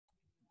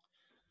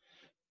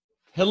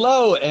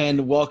Hello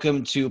and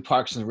welcome to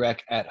Parks and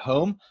Rec at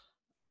Home.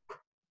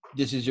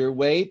 This is your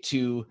way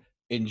to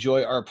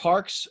enjoy our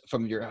parks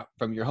from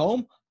your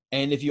home.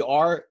 And if you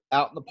are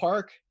out in the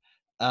park,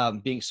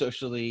 being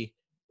socially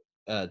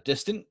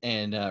distant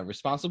and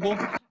responsible,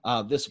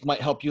 this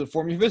might help you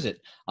inform your visit.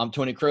 I'm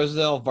Tony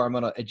Crosdale,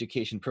 Environmental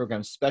Education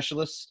Program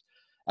Specialist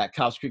at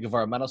Cobbs Creek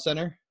Environmental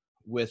Center,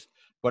 with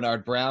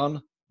Bernard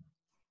Brown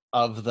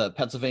of the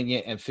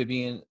Pennsylvania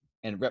Amphibian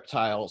and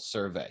Reptile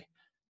Survey.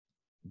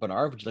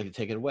 Bernard, would you like to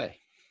take it away?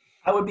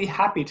 I would be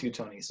happy to,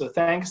 Tony. So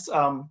thanks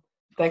to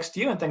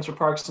you, and thanks for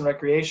Parks and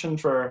Recreation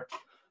for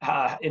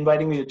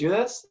inviting me to do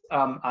this.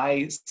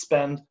 I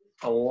spend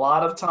a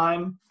lot of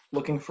time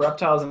looking for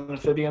reptiles and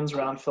amphibians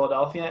around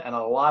Philadelphia, and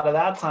a lot of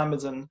that time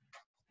is in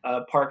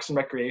Parks and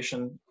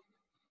Recreation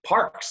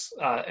parks.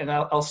 And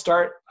I'll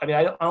start, I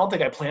don't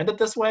think I planned it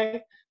this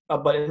way,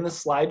 but in the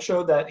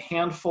slideshow, that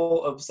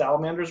handful of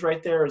salamanders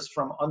right there is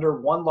from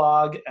under one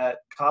log at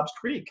Cobbs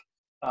Creek.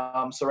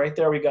 So right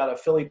there, we got a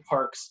Philly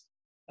Parks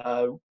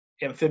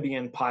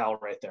amphibian pile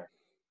right there.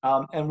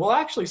 And we'll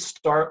actually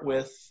start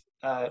with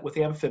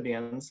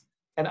amphibians.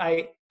 And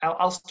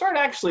I'll start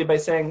actually by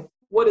saying,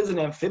 what is an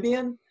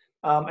amphibian?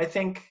 I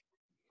think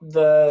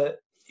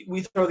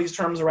we throw these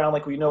terms around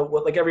like we know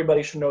what, like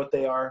everybody should know what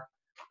they are.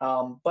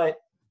 But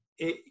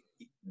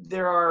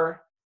there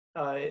are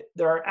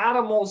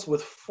animals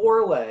with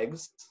 4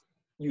 legs,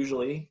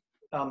 usually.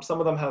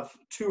 Some of them have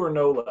 2 or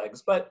no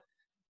legs, but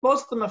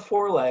most of them have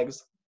 4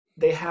 legs.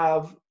 They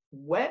have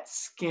wet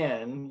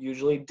skin,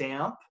 usually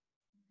damp,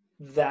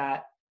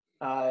 that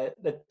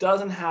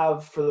doesn't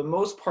have, for the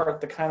most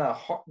part, the kind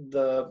of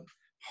the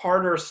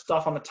harder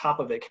stuff on the top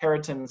of it,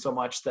 keratin, so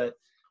much that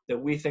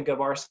we think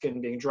of our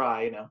skin being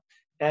dry,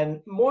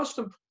 And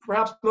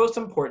perhaps most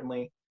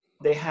importantly,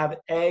 they have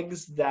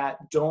eggs that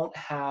don't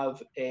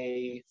have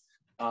a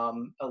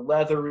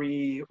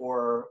leathery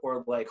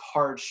or like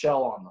hard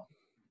shell on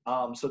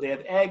them. So they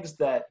have eggs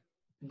that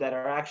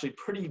are actually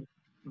pretty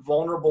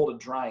vulnerable to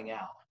drying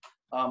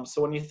out.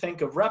 So when you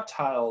think of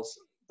reptiles,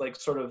 like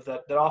sort of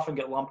that often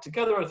get lumped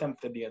together with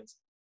amphibians,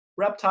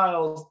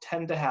 reptiles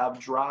tend to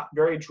have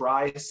very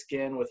dry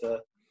skin with a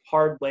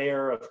hard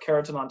layer of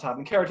keratin on top.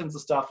 And keratin's the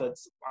stuff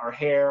that's our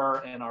hair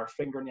and our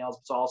fingernails.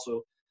 It's also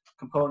a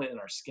component in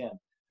our skin.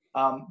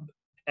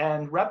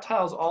 And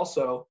reptiles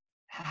also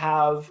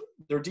have,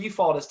 their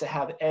default is to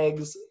have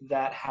eggs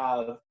that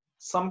have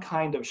some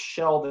kind of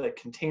shell that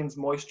contains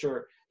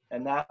moisture,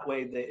 and that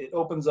way it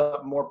opens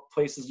up more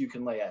places you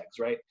can lay eggs,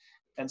 right?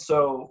 And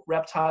so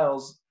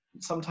reptiles,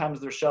 sometimes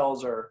their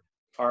shells are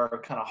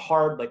kind of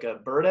hard, like a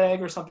bird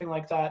egg or something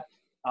like that.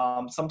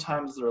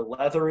 Sometimes they're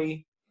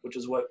leathery, which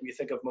is what we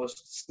think of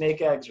most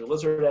snake eggs or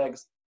lizard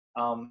eggs.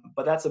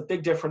 But that's a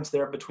big difference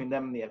there between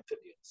them and the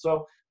amphibians.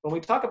 So when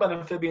we talk about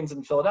amphibians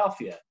in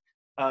Philadelphia,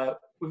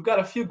 we've got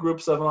a few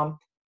groups of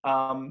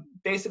them.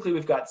 Basically,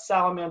 we've got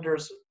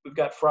salamanders, we've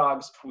got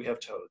frogs, we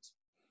have toads.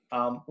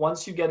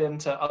 Once you get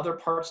into other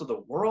parts of the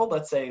world,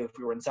 let's say if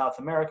we were in South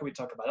America, we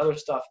talk about other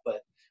stuff,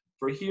 but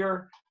for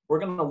here, we're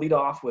going to lead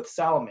off with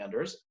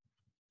salamanders.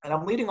 And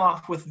I'm leading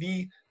off with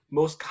the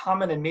most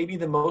common and maybe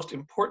the most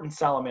important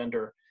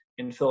salamander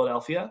in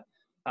Philadelphia,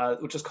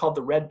 which is called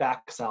the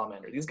redback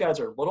salamander. These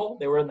guys are little.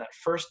 They were in that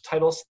first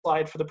title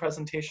slide for the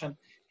presentation.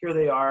 Here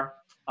they are,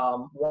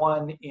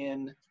 one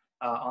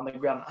on the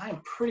ground. I'm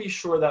pretty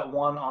sure that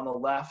one on the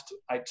left,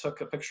 I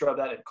took a picture of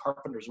that at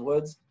Carpenter's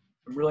Woods.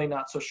 I'm really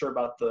not so sure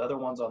about the other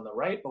ones on the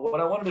right, but what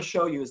I wanted to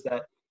show you is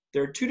that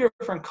there are 2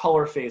 different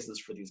color phases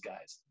for these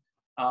guys.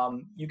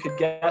 You could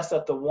guess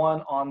that the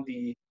one on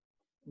the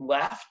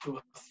left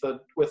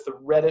with the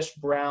reddish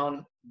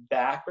brown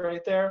back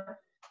right there,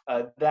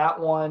 that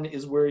one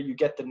is where you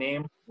get the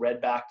name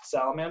red-backed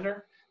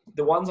salamander.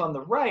 The ones on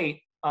the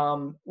right,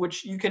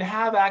 which you can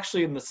have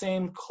actually in the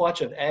same clutch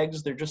of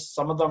eggs, they're just,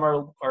 some of them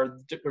are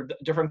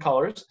different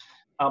colors.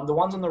 The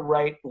ones on the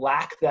right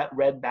lack that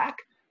red back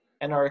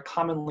and are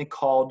commonly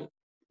called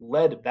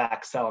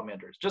lead-back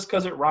salamanders, just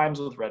because it rhymes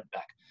with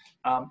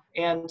redback.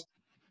 And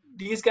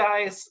these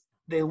guys,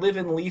 they live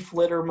in leaf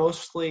litter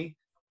mostly.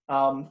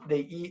 They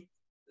eat,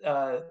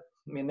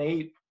 they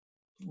eat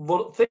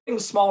little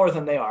things smaller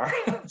than they are.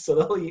 So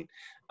they'll eat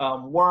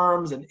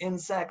worms and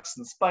insects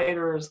and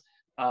spiders.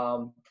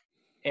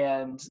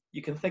 And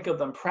you can think of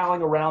them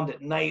prowling around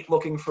at night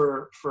looking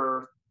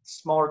for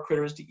smaller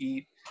critters to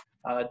eat.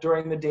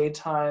 During the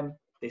daytime,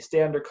 they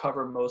stay under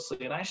cover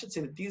mostly. And I should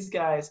say that these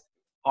guys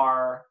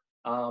are,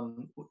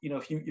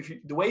 the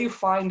way you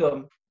find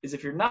them is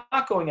if you're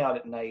not going out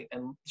at night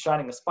and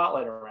shining a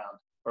spotlight around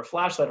or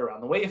flashlight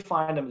around, the way you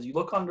find them is you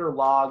look under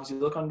logs, you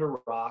look under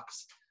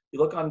rocks, you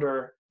look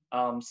under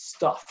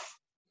stuff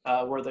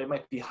where they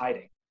might be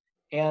hiding.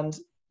 And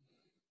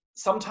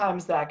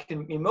sometimes that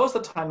can mean, most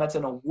of the time that's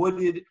in a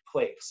wooded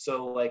place.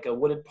 So like a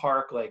wooded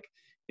park, like,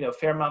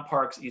 Fairmount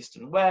Park's East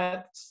and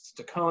West,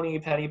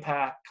 Stacone,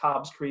 Pennypack,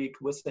 Cobbs Creek,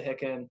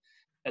 Wissahickon,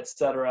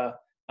 etc.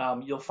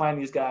 You'll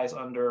find these guys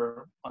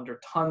under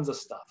tons of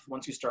stuff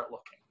once you start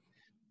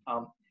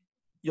looking.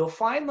 You'll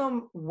find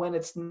them when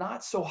it's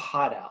not so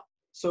hot out.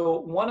 So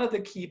one of the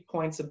key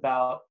points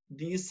about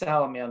these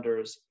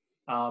salamanders,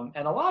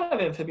 and a lot of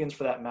amphibians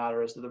for that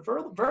matter, is that they're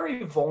very,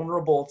 very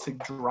vulnerable to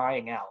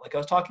drying out. Like I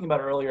was talking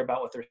about earlier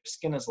about what their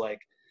skin is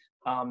like,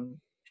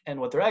 and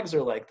what their eggs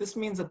are like. This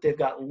means that they've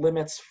got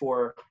limits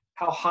for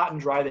how hot and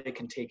dry they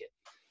can take it.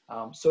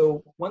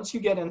 So once you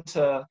get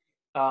into,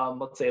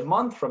 let's say a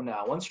month from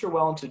now, once you're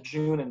well into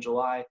June and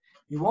July,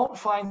 you won't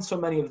find so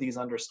many of these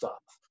under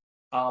stuff.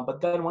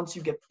 But then once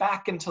you get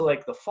back into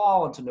like the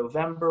fall, into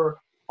November,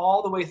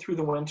 all the way through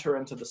the winter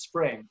into the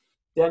spring,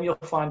 then you'll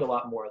find a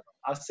lot more of them.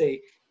 I'll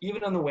say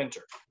even in the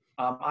winter.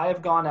 I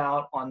have gone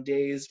out on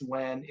days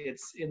when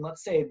it's in,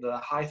 let's say, the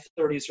high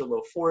 30s or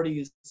low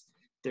 40s.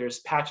 There's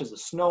patches of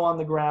snow on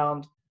the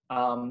ground,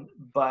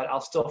 but I'll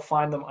still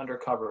find them under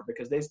cover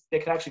because they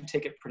can actually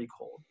take it pretty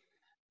cold.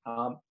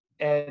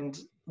 And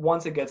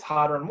once it gets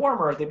hotter and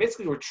warmer, they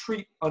basically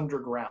retreat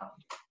underground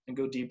and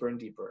go deeper and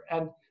deeper.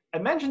 And I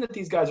mentioned that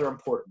these guys are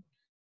important.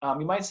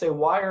 You might say,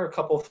 why are a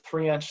couple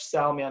 3-inch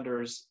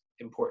salamanders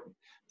important?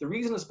 The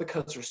reason is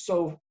because there's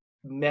so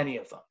many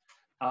of them.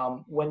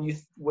 When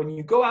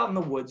you go out in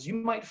the woods, you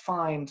might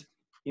find,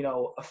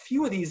 a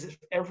few of these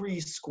every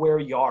square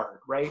yard,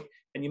 right?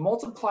 And you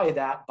multiply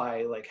that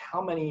by like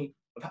how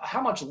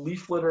much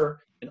leaf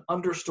litter and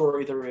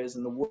understory there is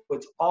in the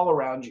woods all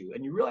around you,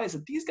 and you realize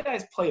that these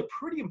guys play a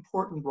pretty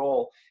important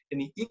role in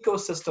the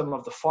ecosystem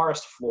of the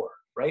forest floor,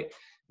 right?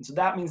 And so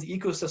that means the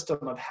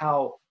ecosystem of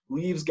how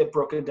leaves get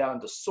broken down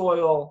into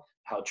soil,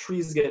 how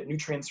trees get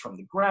nutrients from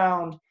the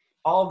ground,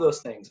 all of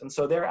those things. And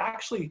so they're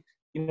actually,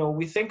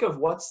 we think of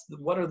what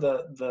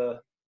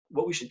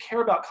we should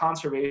care about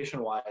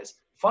conservation wise.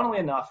 Funnily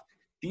enough,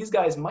 these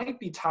guys might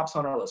be tops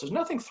on our list. There's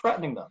nothing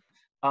threatening them,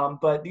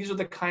 but these are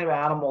the kind of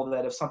animal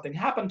that if something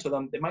happened to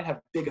them, they might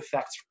have big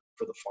effects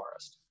for the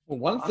forest. Well,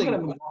 one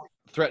thing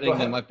threatening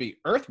them might be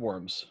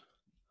earthworms.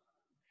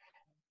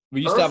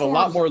 We used to have a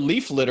lot more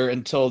leaf litter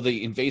until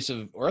the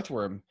invasive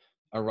earthworm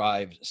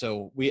arrived.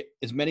 So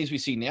as many as we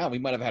see now, we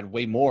might have had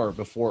way more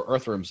before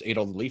earthworms ate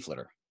all the leaf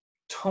litter.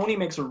 Tony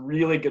makes a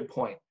really good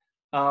point.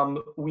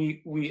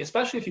 We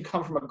especially if you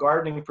come from a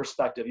gardening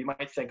perspective, you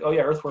might think, oh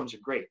yeah, earthworms are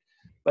great.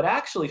 But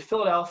actually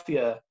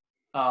Philadelphia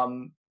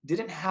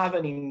didn't have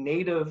any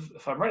native,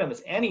 if I'm right on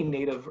this, any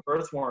native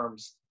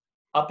earthworms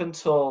up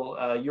until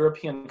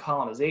European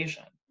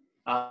colonization.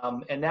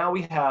 And now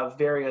we have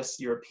various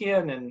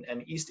European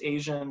and East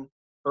Asian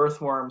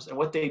earthworms. And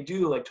what they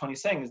do, like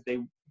Tony's saying, is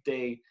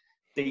they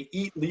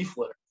eat leaf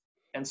litter.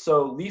 And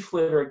so leaf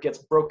litter gets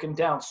broken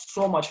down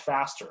so much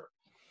faster.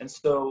 And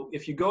so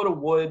if you go to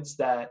woods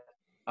that,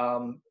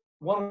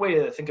 one way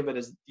to think of it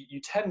is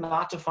you tend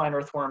not to find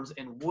earthworms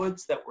in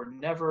woods that were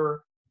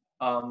never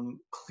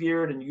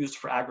cleared and used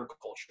for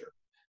agriculture.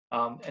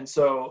 And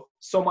so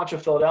much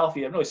of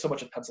Philadelphia, and really so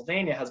much of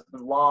Pennsylvania, has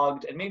been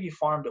logged and maybe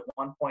farmed at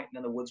one point, and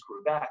then the woods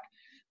grew back.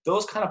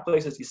 Those kind of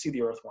places you see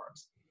the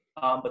earthworms.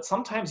 But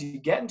sometimes you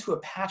get into a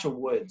patch of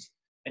woods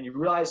and you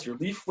realize your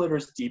leaf litter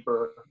is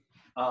deeper.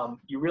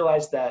 You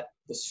realize that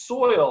the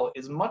soil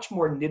is much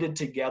more knitted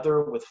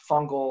together with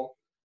fungal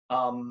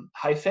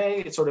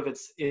hyphae.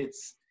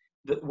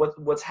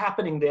 What's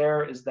happening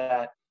there is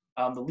that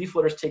the leaf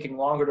litter is taking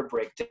longer to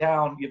break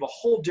down. You have a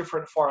whole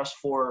different forest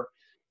floor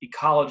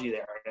ecology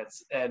there,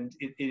 and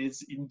it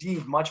is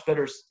indeed much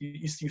better.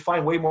 You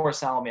find way more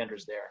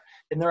salamanders there,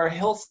 and there are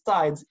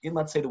hillsides in,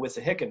 let's say, the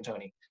Wissahickon,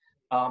 Tony,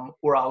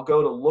 where I'll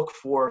go to look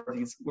for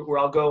these. Where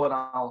I'll go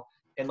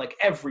and like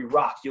every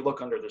rock you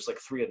look under, there's like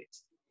 3 of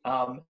these,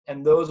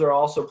 and those are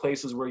also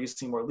places where you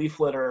see more leaf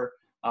litter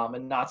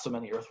and not so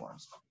many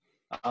earthworms.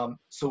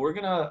 So we're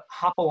gonna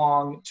hop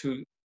along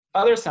to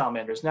other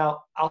salamanders.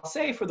 Now, I'll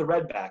say for the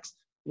redbacks,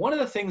 one of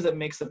the things that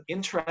makes them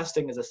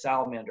interesting as a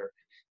salamander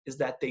is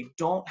that they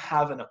don't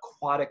have an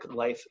aquatic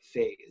life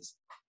phase.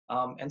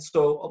 And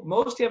so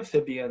most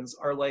amphibians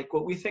are like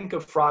what we think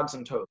of frogs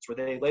and toads, where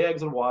they lay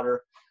eggs in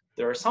water.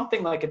 They're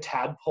something like a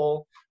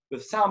tadpole.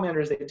 With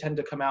salamanders, they tend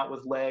to come out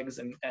with legs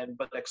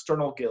but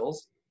external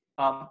gills.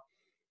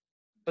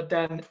 But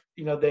then,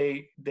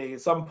 they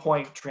at some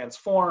point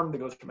transform, they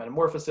go through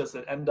metamorphosis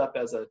and end up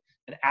as an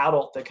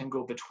adult that can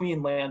go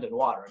between land and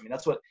water. I mean,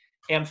 that's what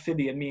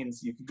amphibian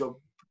means. You can go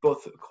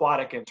both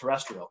aquatic and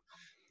terrestrial.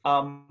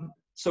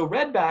 So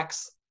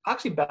redbacks,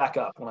 actually back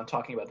up when I'm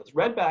talking about this.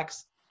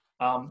 Redbacks,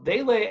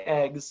 they lay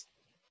eggs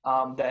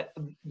that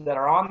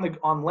are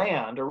on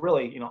land, or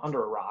really,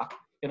 under a rock,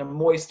 in a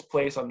moist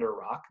place under a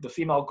rock. The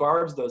female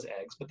guards those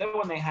eggs, but then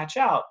when they hatch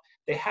out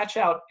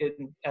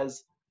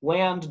as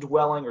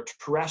land-dwelling or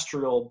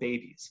terrestrial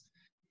babies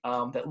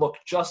that look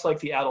just like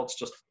the adults,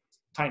 just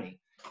tiny.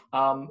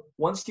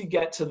 Once you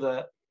get to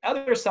the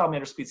other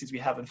salamander species we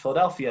have in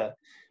Philadelphia,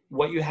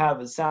 what you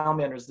have is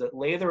salamanders that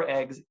lay their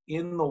eggs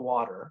in the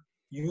water,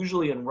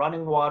 usually in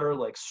running water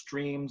like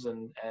streams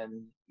and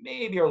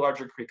maybe our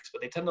larger creeks,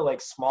 but they tend to like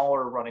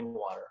smaller running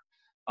water.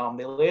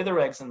 They lay their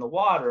eggs in the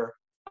water.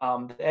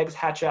 The eggs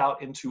hatch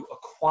out into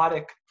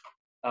aquatic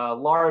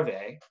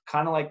larvae,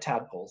 kind of like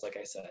tadpoles, like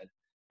I said.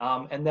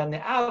 And then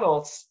the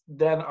adults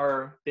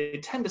they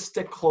tend to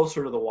stick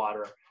closer to the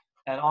water.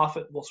 and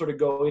often will sort of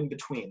go in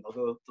between.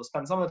 They'll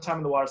spend some of the time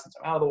in the water, some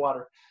time out of the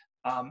water.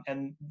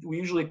 And we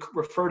usually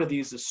refer to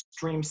these as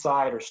stream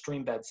side or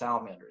stream bed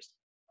salamanders.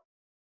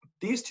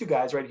 These two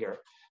guys right here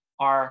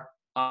are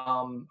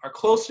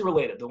closely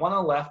related. The one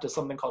on the left is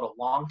something called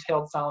a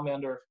long-tailed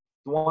salamander.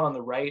 The one on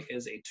the right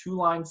is a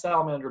two-line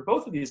salamander.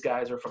 Both of these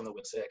guys are from the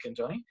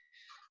Wissahickon,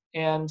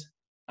 and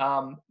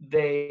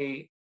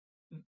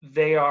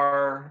they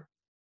are,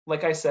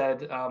 like I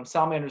said,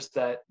 salamanders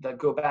that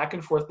go back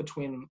and forth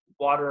between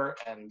water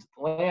and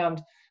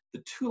land.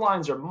 The two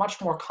lines are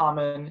much more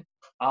common.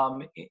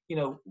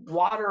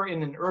 Water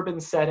in an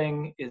urban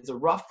setting is a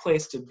rough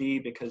place to be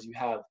because you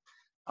have,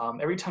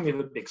 every time you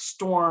have a big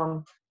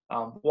storm,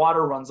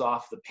 water runs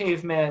off the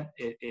pavement.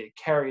 It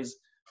carries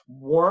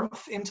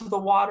warmth into the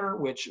water,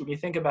 which when you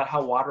think about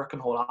how water can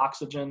hold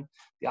oxygen,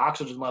 the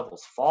oxygen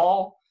levels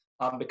fall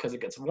because it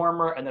gets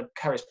warmer, and then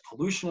carries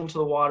pollution into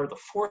the water. The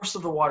force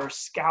of the water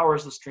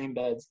scours the stream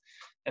beds.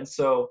 And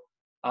so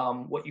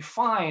what you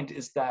find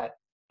is that,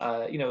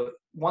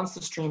 once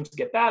the streams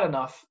get bad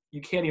enough,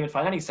 you can't even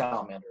find any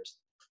salamanders.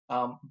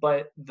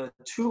 But the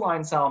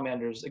two-line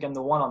salamanders, again,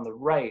 the one on the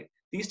right,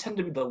 these tend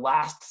to be the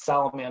last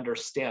salamander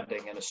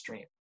standing in a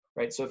stream,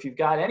 right? So if you've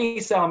got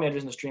any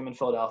salamanders in the stream in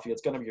Philadelphia,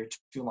 it's going to be your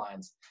two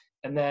lines.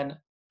 And then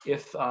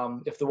if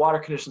the water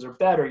conditions are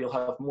better, you'll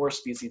have more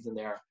species in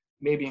there,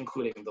 maybe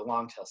including the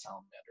long-tailed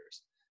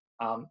salamanders.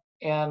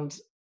 And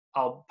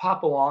I'll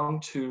pop along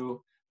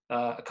to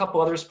a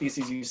couple other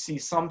species you see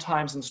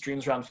sometimes in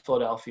streams around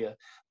Philadelphia.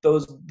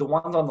 The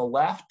ones on the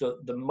left,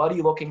 the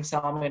muddy-looking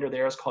salamander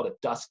there is called a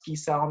dusky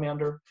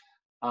salamander.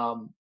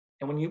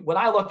 And when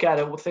I look at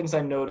it, what things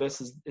I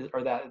notice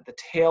are that the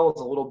tail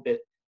is a little bit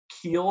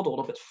keeled, a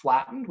little bit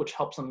flattened, which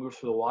helps them move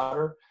through the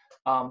water.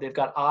 They've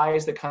got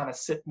eyes that kind of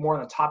sit more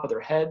on the top of their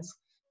heads,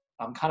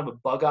 kind of a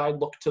bug-eyed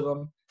look to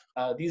them.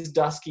 These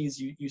duskies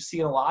you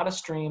see in a lot of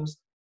streams,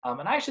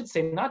 and I should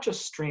say not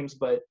just streams,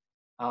 but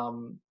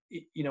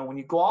when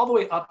you go all the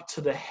way up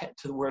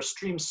to where a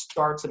stream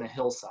starts in a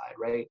hillside,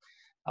 right?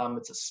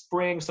 It's a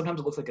spring. Sometimes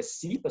it looks like a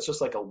seep. It's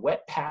just like a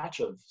wet patch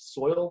of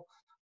soil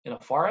in a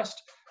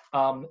forest.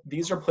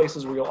 These are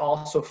places where you'll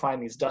also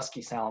find these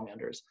dusky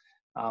salamanders.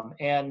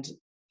 And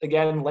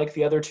again, like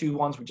the other two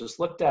ones we just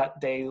looked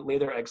at, they lay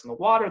their eggs in the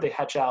water, they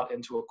hatch out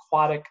into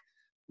aquatic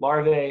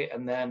larvae,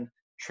 and then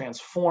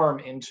transform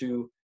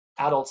into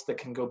adults that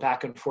can go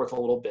back and forth a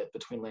little bit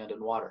between land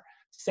and water.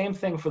 Same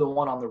thing for the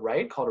one on the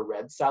right called a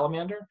red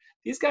salamander.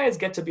 These guys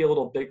get to be a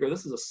little bigger.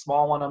 This is a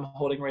small one I'm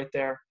holding right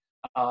there.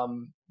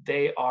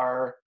 They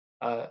are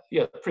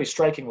pretty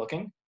striking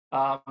looking.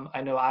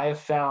 I know I have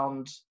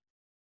found,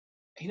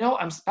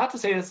 I'm about to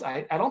say this,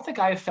 I don't think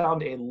I have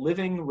found a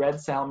living red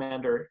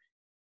salamander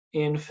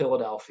in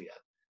Philadelphia.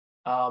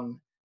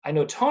 I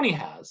know Tony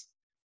has.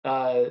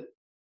 What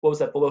was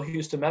that, below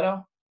Houston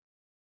Meadow?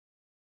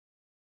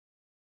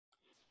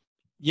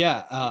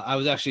 Yeah, I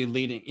was actually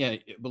leading,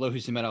 below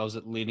Houston Meadow, I was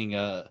leading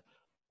a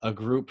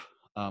group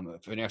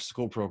for an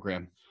after-school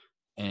program,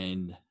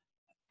 and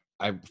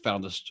I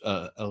found this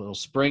a little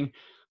spring.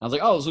 I was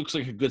like, oh, this looks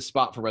like a good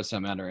spot for red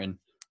salamander. And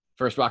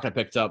first rock I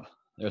picked up,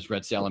 there's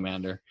red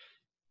salamander.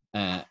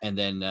 And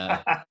then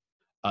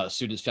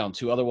students found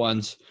two other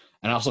ones.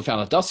 And I also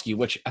found a dusky,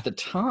 which at the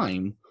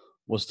time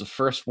was the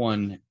first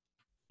one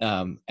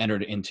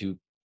entered into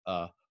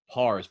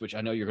PARs, which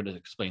I know you're going to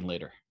explain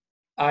later.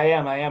 I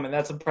am, and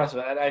that's impressive.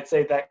 And I'd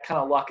say that kind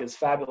of luck is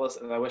fabulous,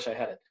 and I wish I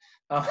had it.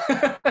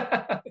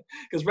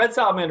 Because red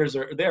salamanders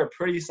they're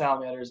pretty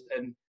salamanders,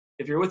 and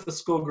if you're with the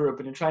school group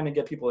and you're trying to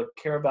get people to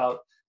care about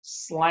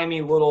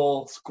slimy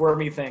little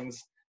squirmy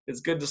things,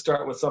 it's good to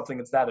start with something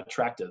that's that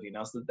attractive,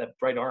 so that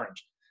bright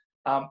orange.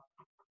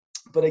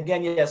 But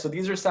again, so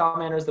these are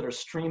salamanders that are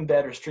stream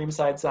bed or stream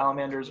side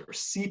salamanders or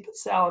seep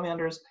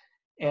salamanders,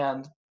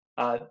 and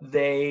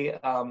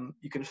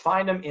you can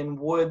find them in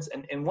woods.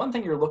 And one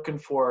thing you're looking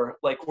for,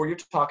 like where you're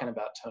talking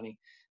about, Tony,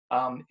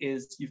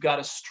 is you've got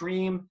a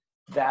stream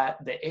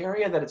that the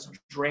area that it's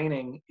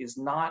draining is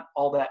not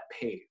all that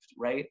paved,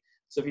 right?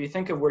 So if you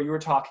think of where you were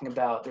talking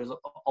about, there's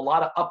a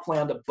lot of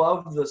upland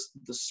above the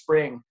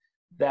spring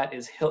that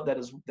is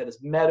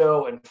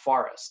meadow and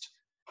forest.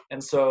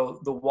 And so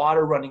the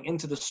water running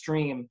into the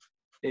stream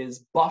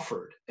is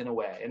buffered in a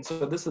way. And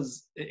so this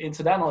is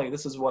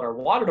what our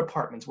water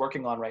department's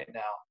working on right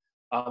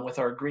now with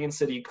our Green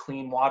City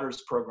Clean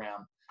Waters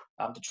program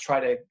to try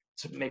to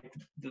make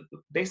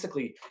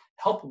basically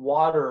help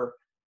water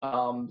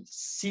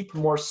seep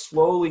more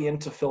slowly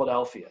into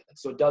Philadelphia,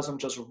 so it doesn't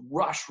just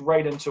rush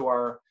right into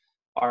our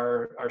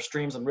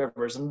streams and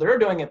rivers. And they're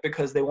doing it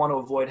because they want to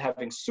avoid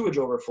having sewage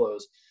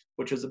overflows,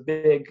 which is a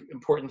big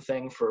important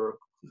thing for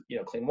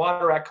Clean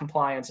Water Act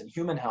compliance and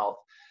human health.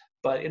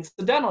 But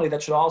incidentally,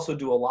 that should also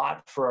do a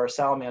lot for our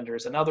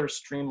salamanders and other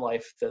stream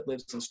life that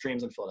lives in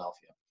streams in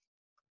Philadelphia.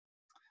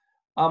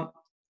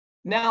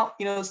 Now,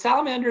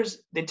 salamanders,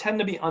 they tend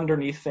to be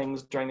underneath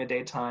things during the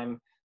daytime.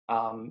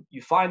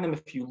 You find them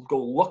if you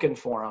go looking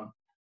for them,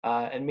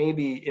 and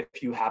maybe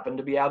if you happen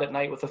to be out at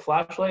night with a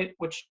flashlight,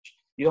 which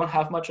you don't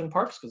have much in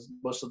parks because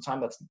most of the time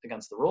that's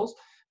against the rules.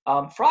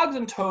 Frogs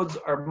and toads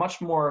are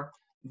much more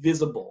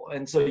visible.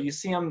 And so you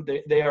see them,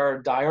 they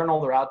are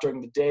diurnal, they're out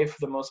during the day for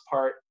the most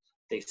part.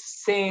 They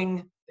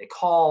sing, they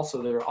call,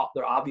 so they're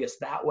obvious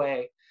that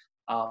way.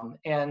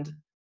 And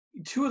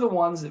two of the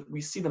ones that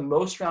we see the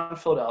most around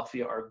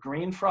Philadelphia are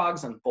green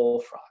frogs and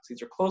bullfrogs.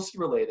 These are closely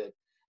related.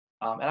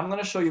 And I'm going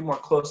to show you more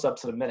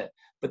close-ups in a minute.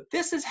 But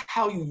this is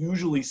how you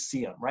usually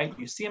see them, right?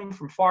 You see them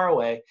from far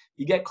away,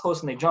 you get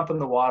close and they jump in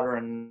the water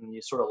and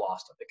you sort of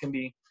lost them. It can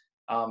be,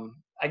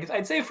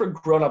 I'd say for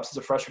grown-ups it's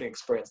a frustrating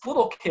experience.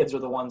 Little kids are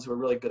the ones who are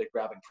really good at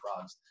grabbing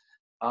frogs.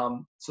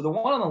 So the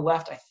one on the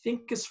left, I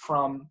think, is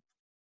from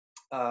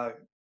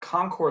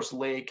Concourse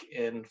Lake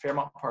in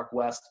Fairmount Park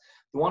West.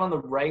 The one on the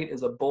right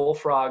is a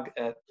bullfrog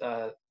at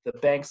the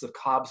banks of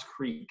Cobb's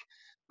Creek,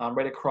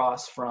 right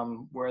across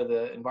from where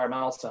the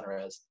environmental center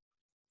is.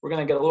 We're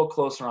going to get a little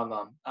closer on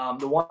them.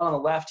 The one on the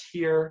left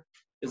here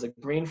is a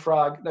green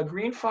frog. Now,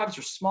 green frogs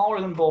are smaller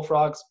than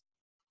bullfrogs,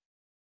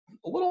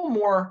 a little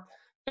more,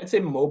 I'd say,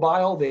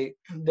 mobile.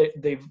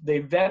 They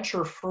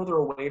venture further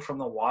away from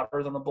the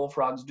water than the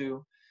bullfrogs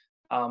do.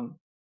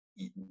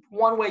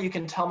 One way you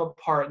can tell them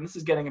apart, and this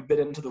is getting a bit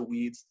into the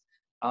weeds,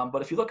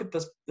 but if you look at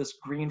this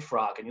green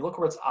frog and you look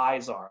where its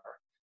eyes are,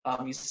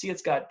 you see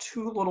it's got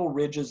two little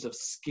ridges of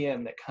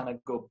skin that kind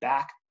of go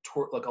back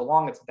toward, like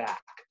along its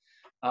back.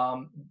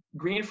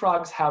 Green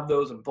frogs have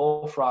those and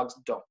bullfrogs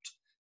don't.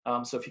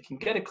 So if you can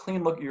get a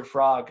clean look at your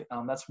frog,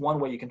 that's one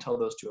way you can tell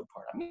those two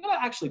apart. I'm going to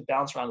actually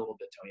bounce around a little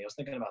bit, Tony. I was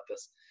thinking about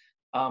this.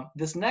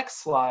 This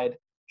next slide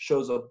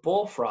shows a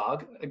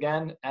bullfrog,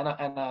 again, and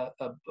a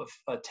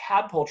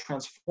tadpole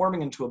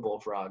transforming into a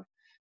bullfrog.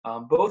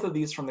 Both of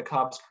these from the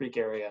Cobbs Creek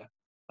area.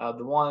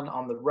 The one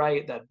on the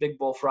right, that big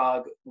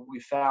bullfrog, we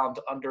found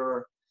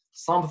under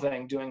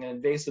something doing an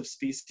invasive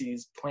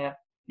species plant,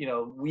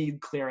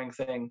 weed clearing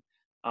thing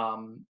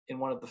in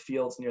one of the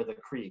fields near the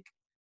creek.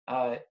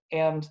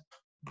 And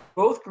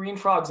both green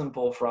frogs and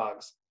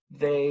bullfrogs,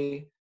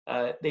 they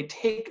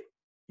take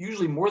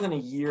usually more than a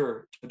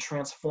year to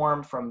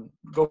transform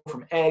go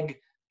from egg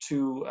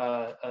to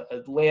a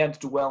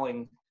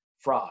land-dwelling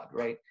frog,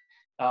 right?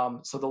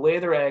 So they'll lay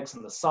their eggs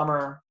in the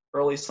summer,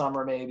 early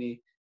summer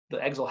maybe.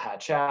 The eggs will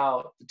hatch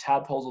out, the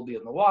tadpoles will be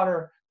in the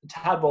water, the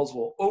tadpoles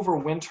will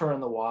overwinter in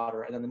the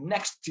water, and then the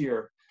next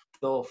year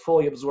they'll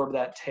fully absorb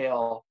that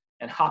tail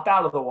and hop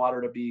out of the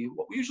water to be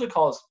what we usually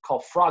call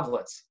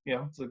froglets.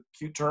 It's a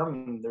cute term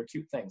and they're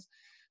cute things.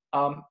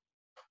 I'm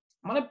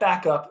going to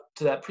back up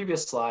to that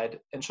previous slide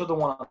and show the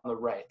one on the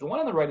right. The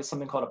one on the right is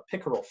something called a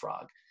pickerel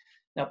frog.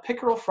 Now,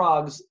 pickerel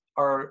frogs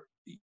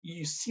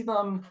you see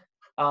them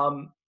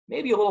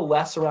maybe a little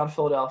less around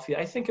Philadelphia.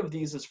 I think of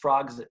these as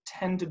frogs that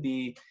tend to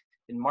be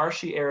in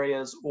marshy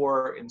areas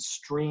or in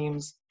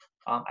streams.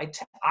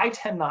 I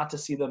tend not to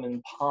see them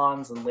in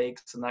ponds and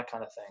lakes and that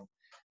kind of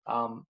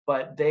thing.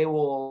 But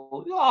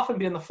they'll often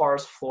be in the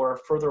forest floor,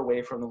 further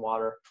away from the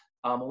water.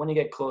 When you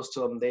get close to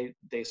them,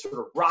 they sort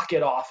of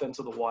rocket off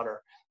into the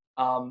water.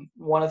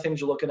 One of the things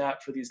you're looking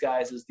at for these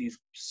guys is these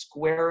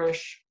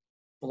squarish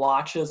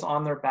blotches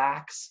on their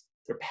backs.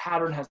 Their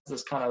pattern has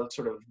this kind of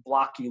sort of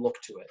blocky look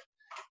to it.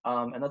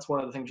 And that's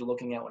one of the things you're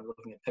looking at when you're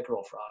looking at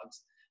pickerel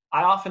frogs.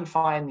 I often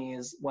find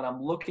these when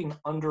I'm looking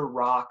under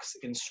rocks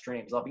in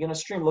streams. I'll be in a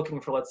stream looking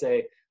for, let's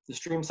say, the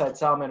streamside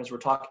salamanders we're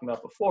talking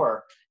about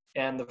before,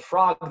 and the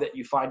frog that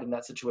you find in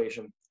that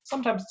situation,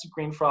 sometimes it's a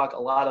green frog, a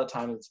lot of the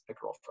time it's a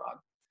pickerel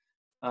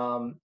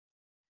frog.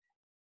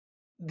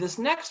 This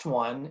next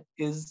one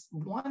is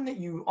one that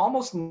you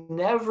almost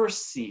never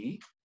see,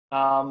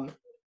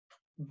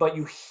 but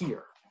you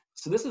hear.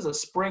 So this is a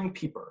spring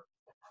peeper,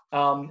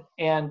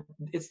 and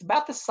it's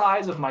about the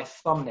size of my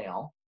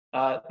thumbnail.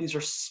 These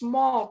are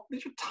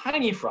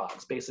tiny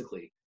frogs,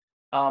 basically.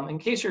 In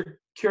case you're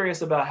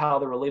curious about how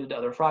they're related to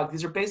other frogs,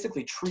 these are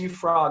basically tree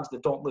frogs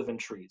that don't live in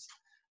trees.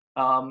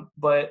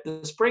 But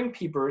the spring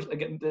peepers,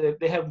 again,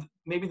 they have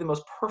maybe the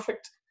most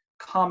perfect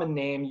common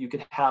name you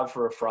could have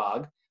for a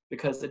frog,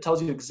 because it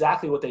tells you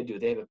exactly what they do.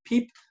 They have a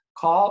peep,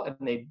 call, and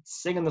they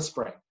sing in the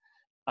spring.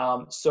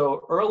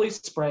 So early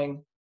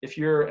spring, if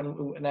you're,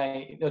 and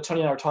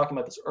Tony and I were talking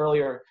about this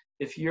earlier,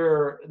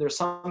 there's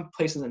some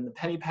places in the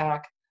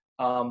Pennypack,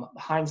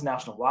 Hines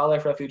National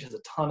Wildlife Refuge has a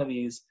ton of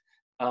these.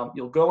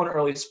 You'll go in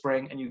early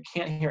spring and you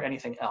can't hear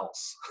anything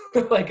else.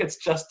 Like, it's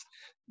just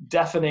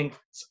deafening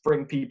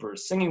spring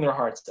peepers singing their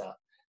hearts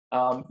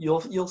out.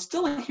 You'll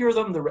still hear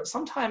them.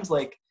 Sometimes,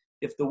 like,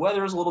 if the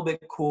weather is a little bit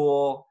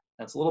cool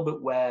and it's a little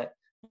bit wet,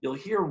 you'll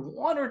hear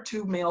one or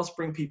two male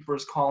spring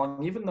peepers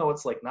calling, even though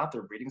it's like not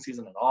their breeding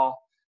season at all.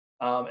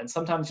 And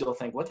sometimes you'll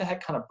think, what the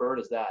heck kind of bird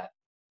is that?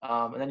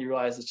 And then you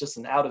realize it's just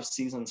an out of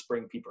season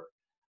spring peeper.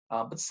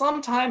 But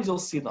sometimes you'll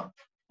see them.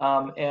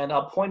 And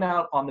I'll point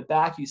out on the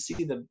back, you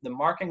see the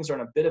markings are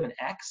in a bit of an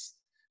X.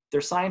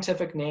 Their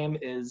scientific name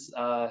is,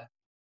 I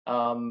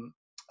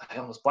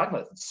almost blanked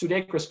on it,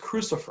 Pseudacris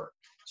crucifer.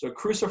 So a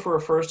crucifer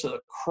refers to the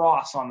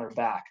cross on their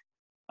back.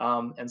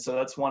 And so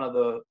that's one of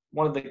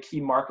the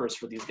key markers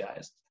for these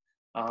guys.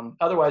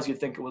 Otherwise, you'd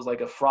think it was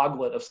like a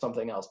froglet of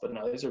something else, but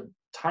no, these are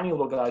tiny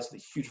little guys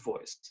with a huge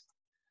voice.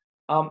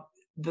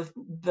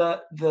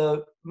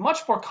 the much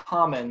more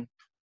common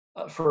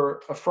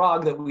for a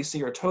frog that we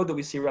see or a toad that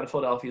we see around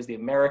Philadelphia is the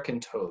American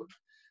toad.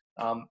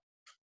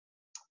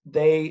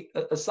 They,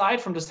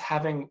 aside from just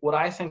having what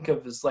I think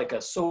of as like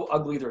a so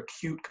ugly they're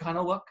cute kind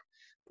of look,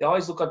 they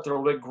always look like they're a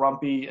little bit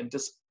grumpy and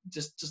just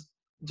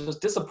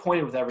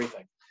disappointed with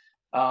everything.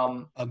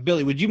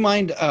 Billy, would you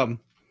mind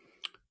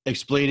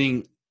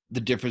explaining the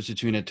difference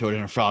between a toad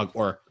and a frog,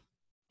 or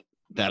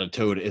that a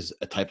toad is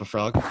a type of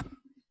frog?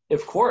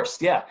 Of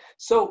course, yeah.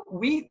 So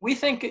we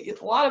think, a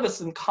lot of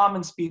us in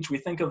common speech, we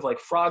think of like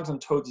frogs and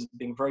toads as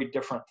being very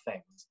different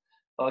things,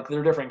 like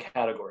they're different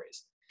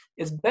categories.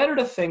 It's better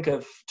to think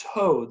of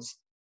toads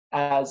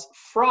as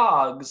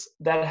frogs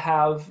that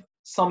have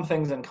some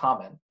things in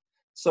common.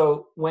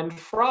 So when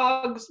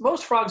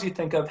most frogs you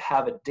think of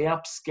have a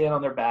damp skin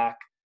on their back.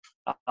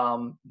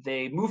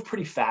 They move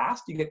pretty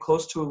fast. You get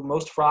close to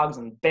most frogs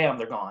and bam,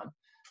 they're gone.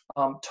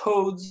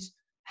 Toads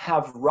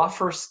have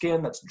rougher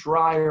skin that's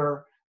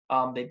drier.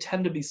 They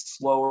tend to be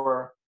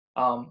slower.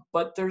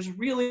 But there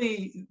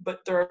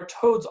are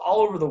toads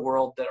all over the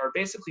world that are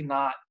basically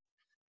not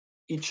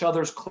each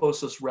other's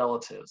closest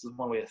relatives, is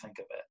one way to think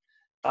of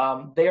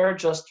it. They are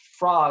just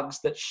frogs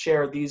that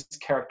share these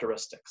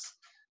characteristics.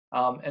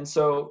 And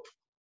so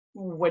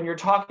when you're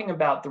talking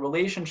about the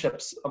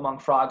relationships among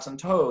frogs and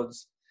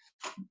toads,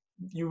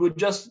 you would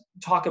just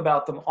talk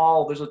about them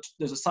all. There's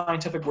a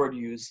scientific word to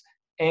use,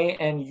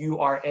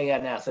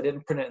 ANURANS. I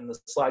didn't print it in the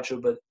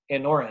slideshow, but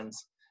anorans.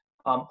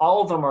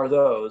 All of them are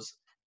those.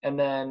 And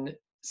then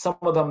some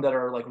of them that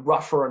are like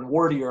rougher and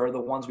wartier are the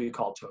ones we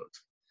call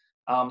toads.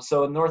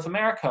 So in North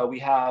America, we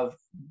have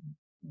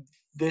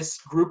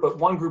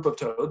one group of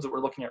toads that we're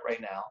looking at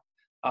right now.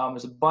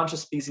 There's a bunch of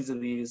species of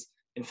these.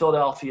 In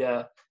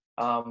Philadelphia,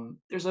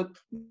 there's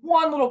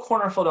one little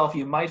corner of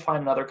Philadelphia, you might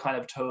find another kind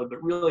of toad,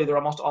 but really they're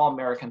almost all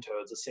American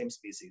toads, the same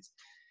species.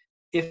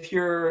 If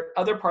you're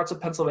other parts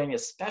of Pennsylvania,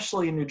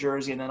 especially in New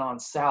Jersey and then on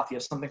south, you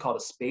have something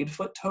called a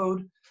spadefoot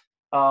toad,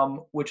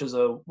 which is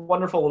a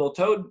wonderful little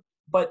toad,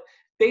 but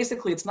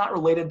basically it's not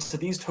related to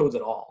these toads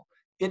at all.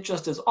 It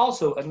just is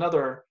also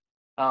another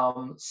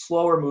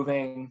slower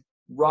moving,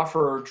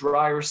 rougher,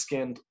 drier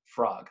skinned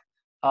frog.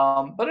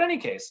 But in any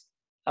case,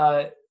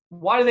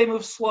 why do they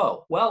move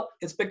slow? Well,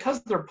 it's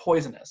because they're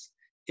poisonous.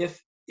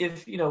 If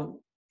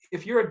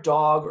you're a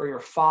dog or you're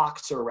a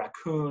fox or a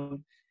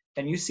raccoon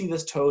and you see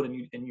this toad and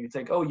you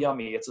think, oh,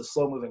 yummy, it's a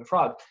slow moving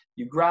frog,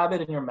 you grab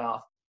it in your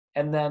mouth.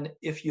 And then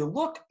if you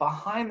look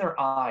behind their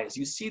eyes,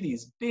 you see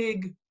these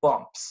big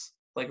bumps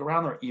like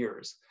around their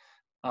ears.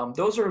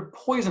 Those are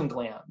poison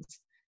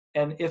glands.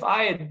 And if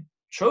I had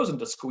chosen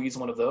to squeeze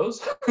one of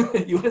those,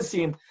 you would have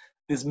seen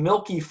this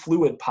milky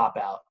fluid pop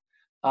out.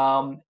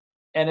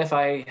 And if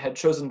I had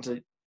chosen to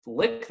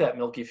lick that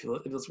milky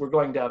fluid, we're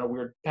going down a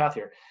weird path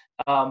here,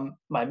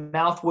 my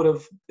mouth would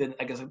have been,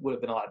 I guess it would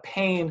have been a lot of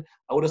pain.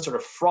 I would have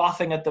started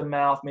frothing at the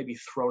mouth, maybe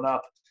thrown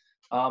up.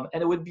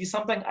 And it would be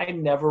something I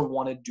never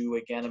want to do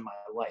again in my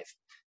life.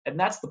 And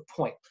that's the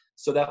point.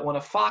 So that when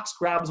a fox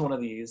grabs one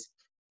of these,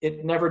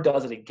 it never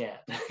does it again.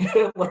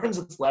 It learns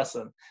its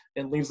lesson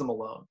and leaves them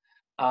alone.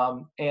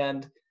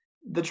 And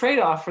the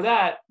trade-off for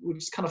that, which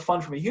is kind of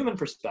fun from a human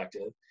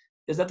perspective,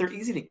 is that they're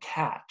easy to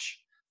catch.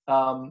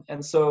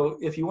 And so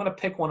if you want to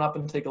pick one up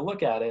and take a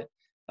look at it,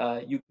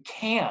 you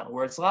can,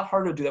 where it's a lot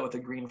harder to do that with a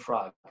green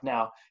frog.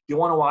 Now, you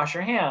want to wash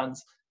your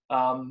hands,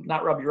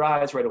 not rub your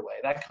eyes right away,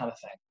 that kind of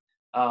thing.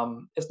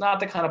 It's not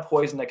the kind of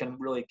poison that can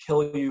really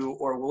kill you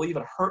or will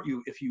even hurt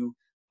you if you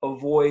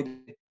avoid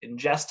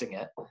ingesting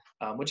it,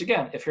 which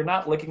again, if you're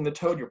not licking the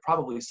toad, you're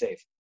probably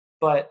safe.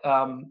 But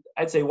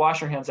I'd say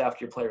wash your hands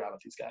after you play around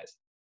with these guys.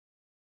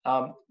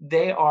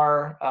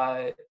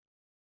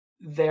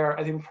 They're,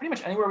 I think, pretty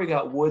much anywhere we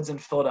got woods in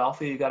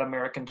Philadelphia, you got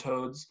American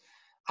toads.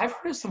 I've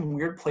heard of some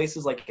weird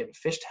places like in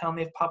Fishtown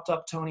they've popped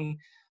up, Tony,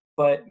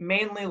 but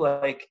mainly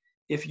like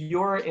if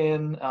you're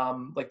in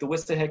like the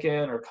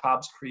Wissahickon or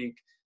Cobb's Creek,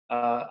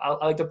 I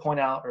like to point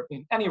out, or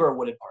in any of our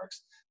wooded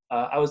parks,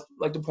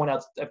 like to point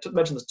out, I've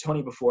mentioned this to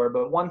Tony before,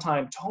 but one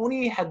time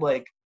Tony had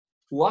like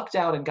lucked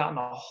out and gotten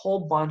a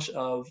whole bunch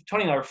of,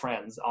 Tony and I are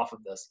friends off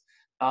of this,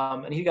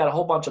 and he got a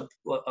whole bunch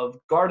of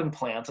garden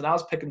plants, and I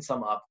was picking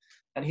some up.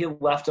 And he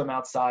left them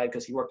outside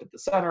because he worked at the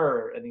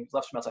center, and he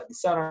left them outside the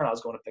center, and I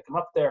was going to pick them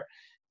up there.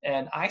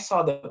 And I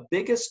saw the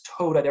biggest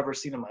toad I'd ever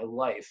seen in my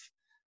life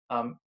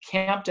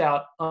camped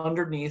out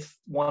underneath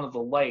one of the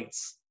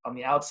lights on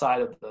the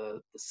outside of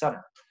the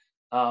center.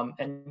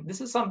 And this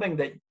is something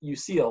that you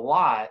see a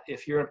lot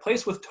if you're in a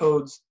place with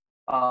toads,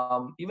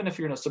 even if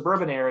you're in a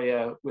suburban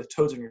area with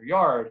toads in your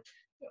yard,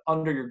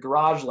 under your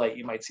garage light,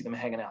 you might see them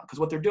hanging out. Because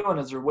what they're doing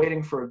is they're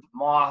waiting for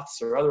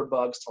moths or other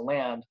bugs to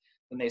land,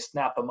 and they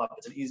snap them up.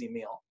 It's an easy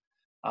meal.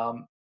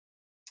 So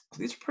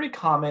these are pretty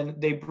common.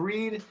 They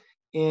breed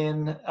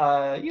in,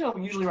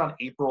 usually around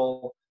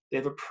April. They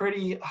have a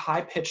pretty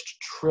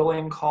high-pitched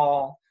trilling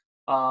call.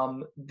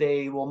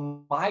 They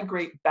will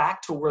migrate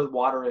back to where the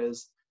water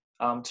is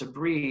to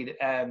breed.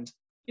 And,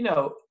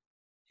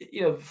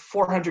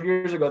 400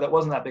 years ago, that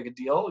wasn't that big a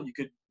deal. You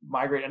could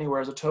migrate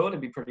anywhere as a toad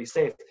and be pretty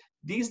safe.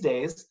 These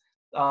days,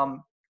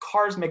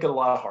 cars make it a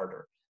lot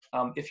harder.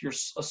 If you're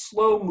a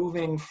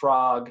slow-moving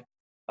frog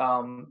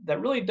that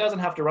really doesn't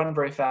have to run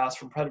very fast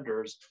from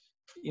predators,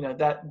 you know,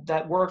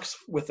 that works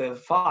with a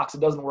fox.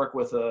 It doesn't work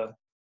with a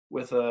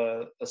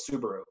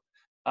Subaru.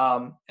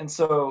 And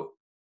so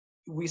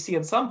we see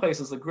in some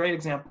places, a great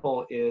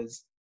example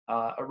is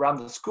around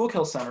the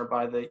Schuylkill Center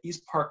by the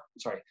East Park.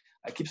 Sorry,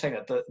 I keep saying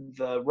that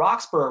the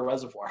Roxborough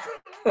Reservoir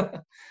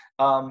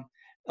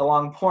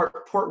along Port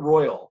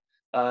Royal.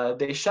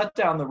 They shut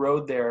down the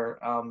road there,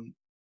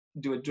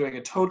 doing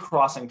a toad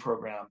crossing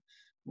program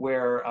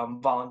where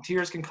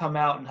volunteers can come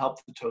out and help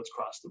the toads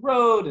cross the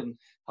road and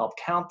help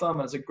count them.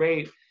 And it's a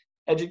great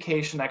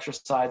education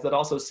exercise that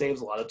also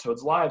saves a lot of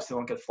toads' lives so they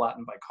don't get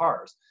flattened by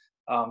cars.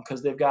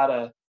 Because they've got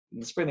to, in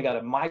the spring, they got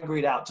to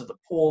migrate out to the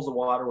pools of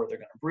water where they're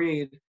going to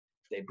breed.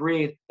 They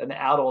breed, then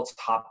the adults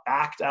hop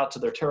back out to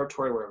their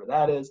territory, wherever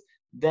that is.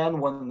 Then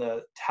when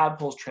the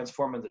tadpoles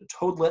transform into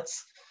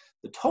toadlets,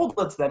 the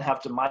toadlets then have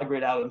to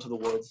migrate out into the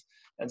woods.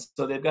 And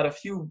so they've got a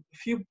few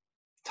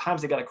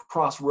times they got to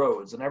cross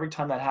roads, and every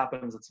time that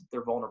happens,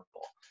 they're vulnerable.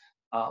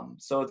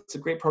 So it's a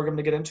great program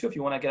to get into if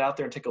you want to get out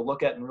there and take a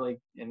look at and really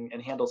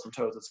and handle some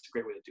toads. It's a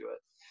great way to do it.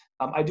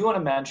 I do want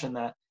to mention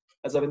that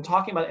as I've been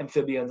talking about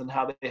amphibians and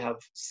how they have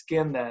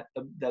skin that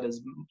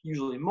is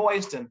usually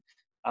moist and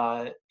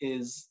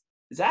is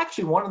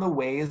actually one of the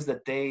ways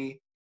that they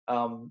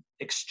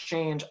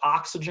exchange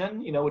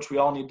oxygen, you know, which we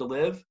all need to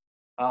live,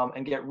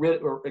 and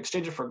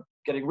exchange it for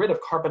getting rid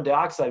of carbon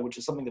dioxide, which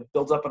is something that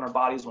builds up in our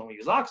bodies when we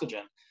use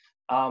oxygen.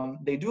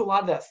 They do a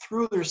lot of that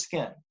through their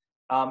skin.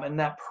 And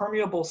that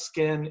permeable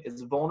skin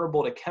is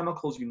vulnerable to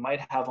chemicals you might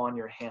have on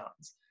your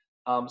hands.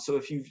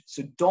 So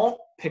don't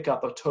pick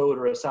up a toad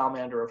or a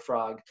salamander or a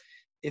frog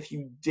if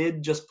you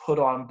did just put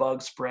on bug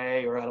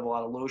spray or have a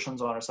lot of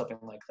lotions on or something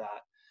like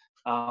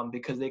that,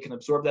 because they can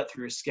absorb that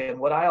through your skin.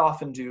 What I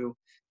often do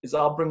is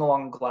I'll bring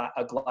along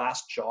a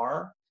glass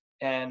jar.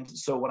 And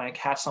so when I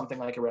catch something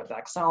like a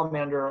redback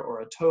salamander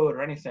or a toad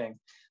or anything,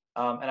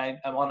 and I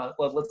want to,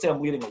 let's say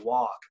I'm leading a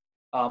walk,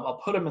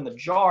 I'll put them in the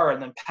jar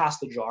and then pass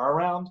the jar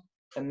around.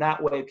 And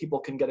that way people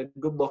can get a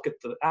good look at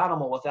the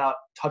animal without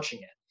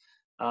touching it.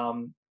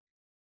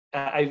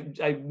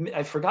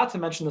 I forgot to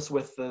mention this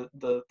with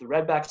the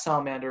redback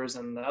salamanders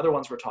and the other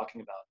ones we're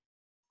talking about.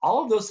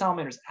 All of those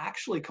salamanders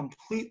actually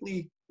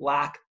completely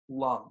lack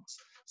lungs.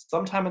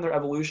 Sometime in their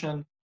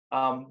evolution,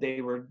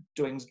 they were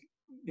doing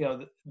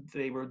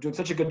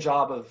such a good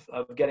job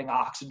of getting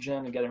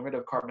oxygen and getting rid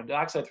of carbon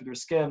dioxide through their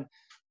skin,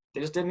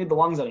 they just didn't need the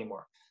lungs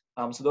anymore.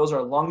 So those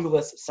are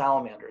lungless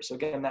salamanders. So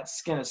again, that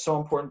skin is so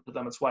important to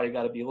them. It's why you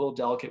got to be a little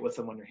delicate with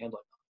them when you're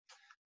handling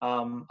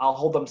them. I'll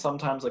hold them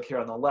sometimes like here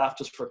on the left,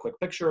 just for a quick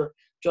picture,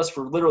 just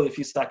for literally a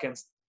few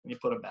seconds, and you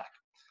put them back.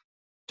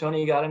 Tony,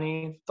 you got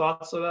any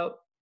thoughts about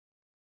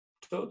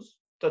toads?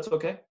 That's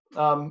okay.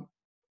 I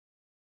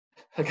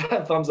got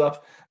a thumbs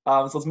up.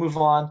 So let's move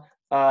on.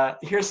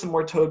 Here's some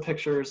more toad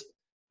pictures.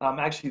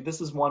 Actually,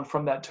 this is one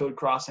from that toad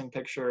crossing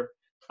picture.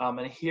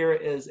 And here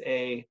is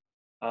a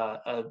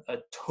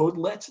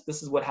toadlet.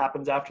 This is what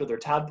happens after they're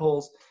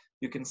tadpoles.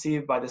 You can see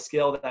by the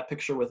scale of that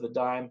picture with the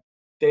dime,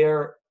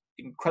 they're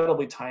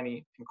incredibly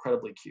tiny,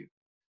 incredibly cute.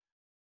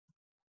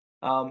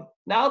 Now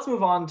let's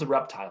move on to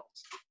reptiles.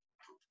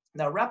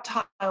 Now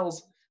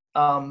reptiles,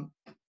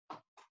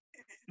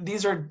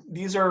 these are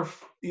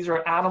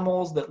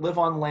animals that live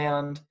on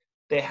land.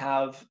 They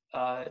have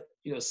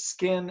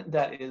skin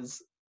that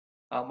is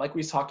like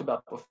we talked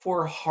about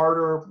before,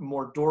 harder,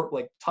 more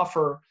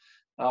tougher.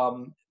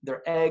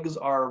 Their eggs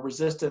are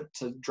resistant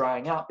to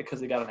drying out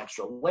because they got an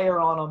extra layer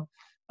on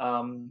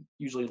them,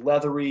 usually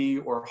leathery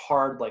or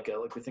hard, like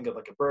we think of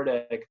like a bird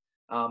egg.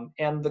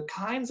 And the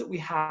kinds that we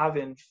have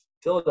in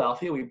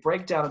Philadelphia, we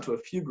break down into a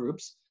few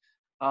groups.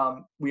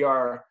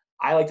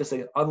 I like to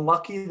say,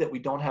 unlucky that we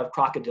don't have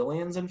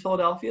crocodilians in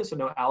Philadelphia, so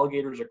no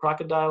alligators or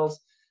crocodiles.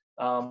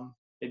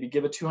 Maybe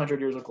give it 200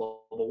 years of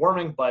global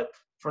warming, but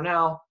for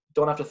now,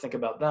 don't have to think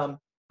about them.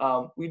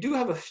 We do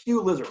have a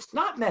few lizards,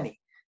 not many.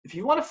 If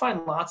you want to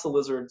find lots of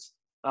lizards,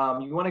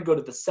 you want to go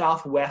to the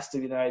southwest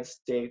of the United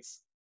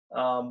States,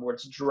 where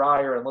it's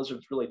drier and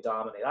lizards really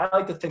dominate. I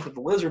like to think that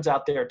the lizards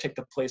out there take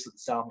the place of the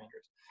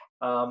salamanders.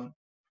 And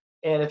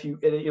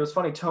it was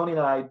funny, Tony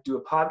and I do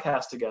a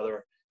podcast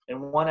together. In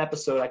one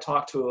episode, I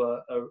talked to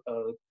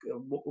a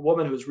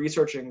woman who was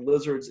researching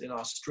lizards in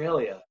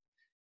Australia,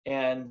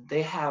 and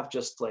they have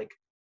just like,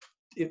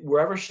 I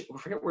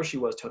forget where she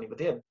was, Tony, but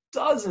they have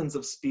dozens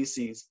of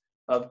species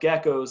of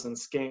geckos and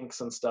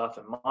skinks and stuff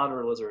and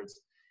monitor lizards.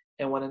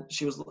 And when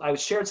I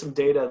shared some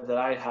data that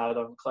I had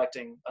on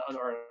collecting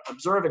or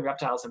observing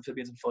reptiles,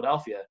 amphibians in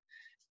Philadelphia,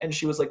 and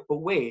she was like, "But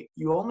wait,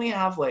 you only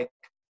have like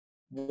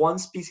one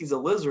species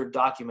of lizard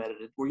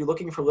documented. Were you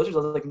looking for lizards?"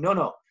 I was like,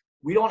 "No,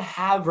 we don't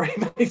have very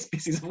many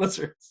species of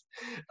lizards."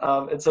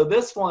 And so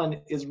this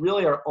one is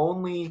really the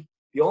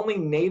only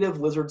native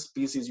lizard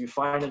species you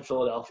find in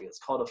Philadelphia. It's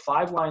called a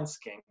five-line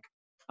skink.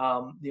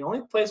 The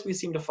only place we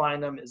seem to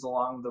find them is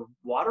along the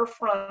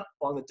waterfront,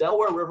 along the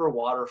Delaware River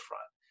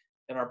waterfront,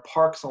 in our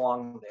parks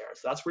along there.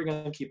 So that's where you're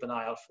going to keep an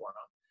eye out for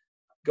them.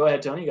 Go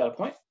ahead, Tony, you got a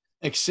point?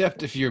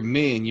 Except if you're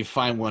me and you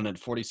find one at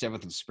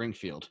 47th and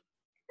Springfield.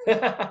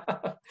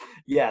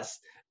 Yes.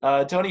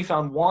 Tony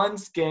found one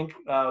skink,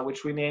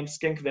 which we named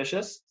Skink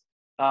Vicious,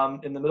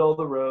 in the middle of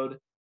the road.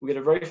 We had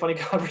a very funny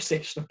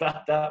conversation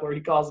about that where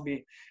he calls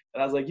me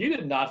and I was like, "You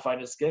did not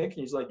find a skink."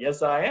 And he's like,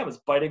 "Yes, I am. It's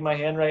biting my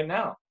hand right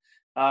now."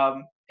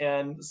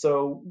 And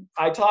so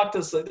I talked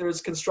to,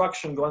 there's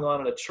construction going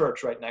on at a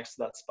church right next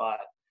to that spot.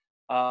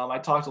 I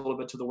talked a little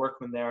bit to the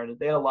workmen there, and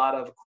they had a lot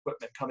of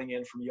equipment coming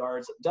in from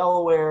yards in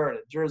Delaware and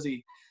in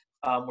Jersey,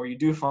 where you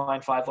do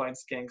find five-line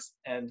skinks.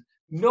 And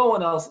no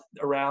one else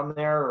around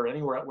there or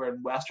anywhere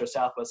in West or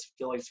Southwest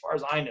Philly, as far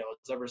as I know,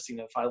 has ever seen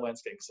a five-line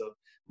skink. So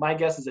my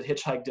guess is it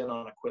hitchhiked in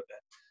on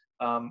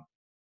equipment.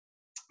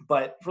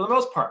 But for the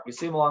most part, we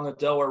see them along the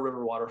Delaware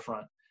River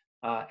waterfront.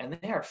 And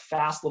they are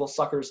fast little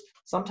suckers.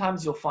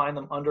 Sometimes you'll find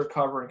them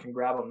undercover and can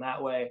grab them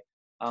that way.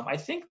 I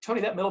think,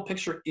 Tony, that middle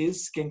picture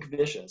is Skink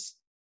Vicious.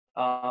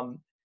 The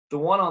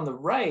one on the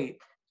right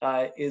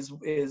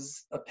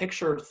is a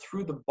picture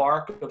through the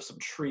bark of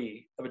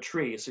a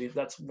tree. So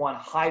that's one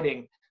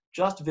hiding,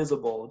 just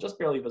visible, just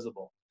barely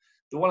visible.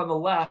 The one on the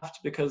left,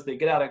 because they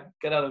get out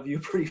of view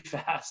pretty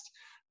fast,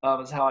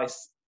 is how I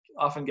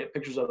often get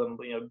pictures of them.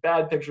 You know,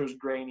 bad pictures,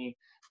 grainy.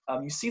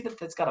 You see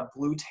that it's got a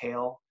blue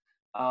tail.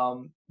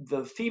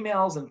 The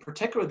females, in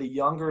particular the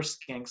younger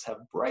skinks, have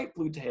bright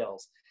blue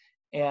tails,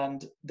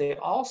 and they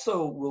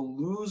also will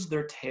lose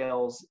their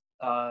tails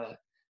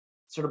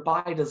sort of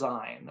by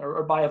design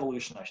or by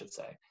evolution, I should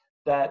say.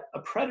 That a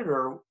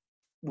predator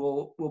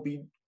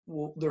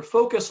their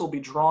focus will be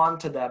drawn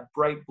to that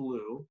bright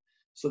blue,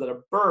 so that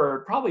a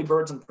bird, probably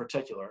birds in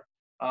particular,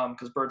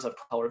 because birds have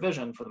color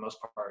vision for the most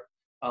part,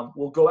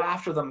 will go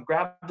after them,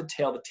 grab the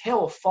tail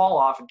will fall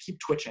off and keep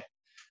twitching,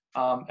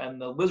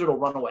 and the lizard will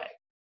run away.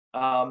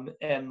 And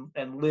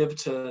live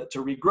to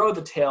regrow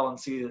the tail and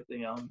see,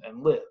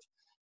 and live.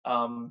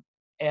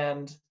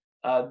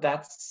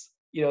 That's,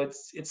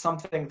 it's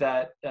something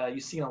that you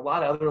see in a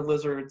lot of other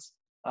lizards.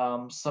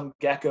 Some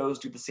geckos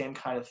do the same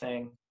kind of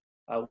thing.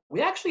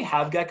 We actually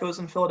have geckos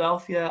in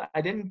Philadelphia.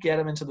 I didn't get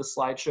them into the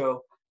slideshow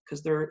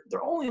because they're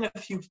only in a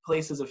few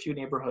places, a few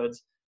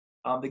neighborhoods.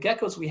 The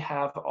geckos we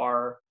have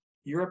are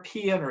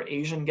European or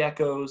Asian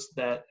geckos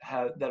that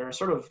are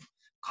sort of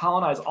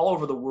colonized all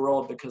over the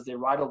world because they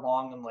ride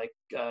along in like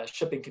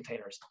shipping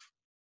containers.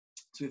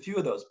 So a few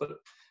of those, but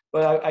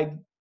I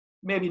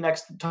maybe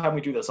next time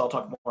we do this, I'll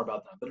talk more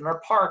about them. But in our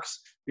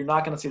parks, you're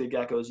not going to see the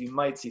geckos. You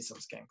might see some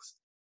skinks.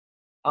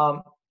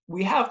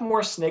 We have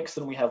more snakes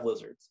than we have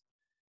lizards.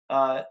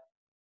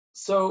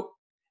 So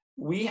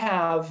we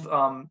have,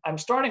 I'm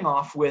starting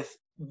off with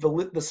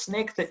the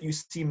snake that you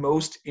see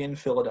most in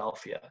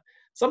Philadelphia.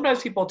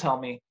 Sometimes people tell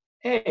me,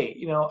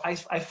 "Hey,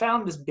 I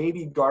found this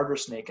baby garter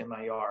snake in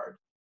my yard."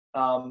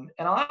 And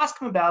I'll ask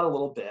them about it a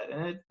little bit,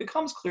 and it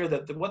becomes clear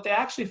that what they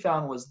actually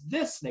found was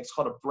this snake. It's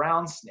called a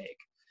brown snake.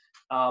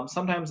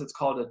 Sometimes it's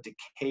called a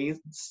decay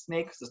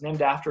snake. It's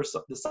named after,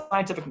 the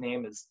scientific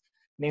name is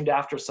named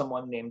after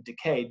someone named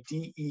Decay,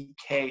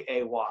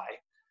 D-E-K-A-Y.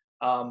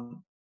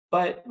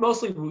 But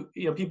mostly,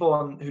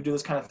 people who do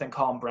this kind of thing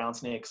call them brown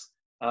snakes.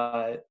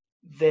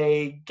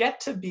 They get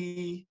to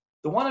be,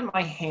 the one in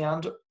my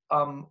hand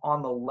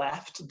on the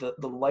left,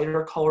 the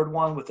lighter colored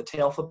one with the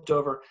tail flipped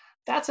over,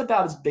 that's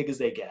about as big as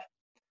they get.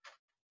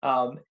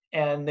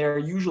 And they're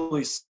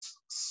usually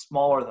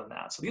smaller than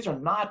that. So these are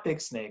not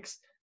big snakes.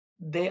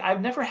 I've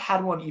never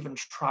had one even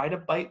try to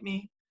bite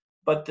me,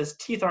 but the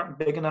teeth aren't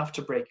big enough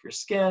to break your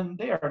skin.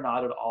 They are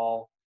not at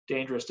all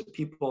dangerous to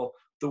people.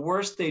 The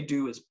worst they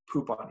do is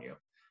poop on you.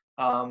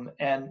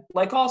 And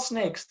like all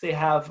snakes, they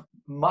have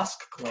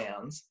musk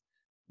glands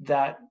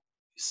that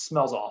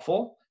smells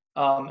awful.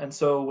 And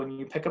so when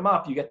you pick them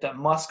up, you get that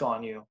musk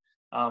on you.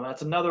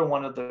 That's another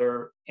one of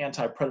their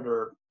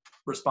anti-predator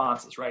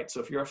responses, right? So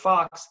if you're a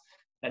fox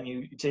and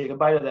you take a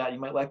bite of that, you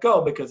might let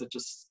go because it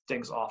just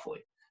stinks awfully.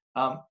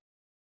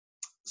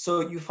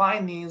 So you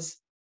find these,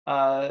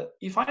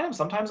 you find them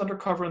sometimes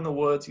undercover in the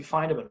woods, you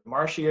find them in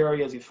marshy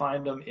areas, you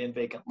find them in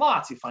vacant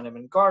lots, you find them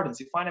in gardens,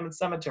 you find them in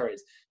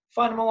cemeteries, you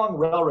find them along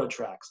railroad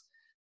tracks.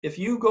 If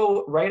you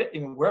go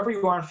wherever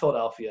you are in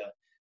Philadelphia,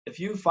 if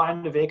you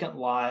find a vacant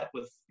lot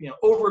with,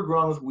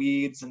 overgrown with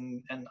weeds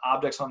and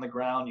objects on the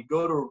ground, you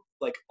go to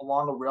like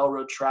along a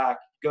railroad track,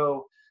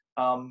 go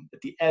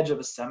at the edge of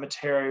a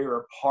cemetery or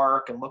a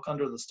park and look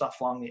under the stuff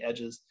along the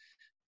edges,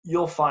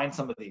 you'll find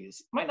some of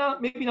these.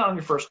 Maybe not on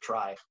your first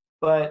try,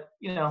 but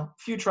a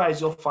few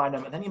tries you'll find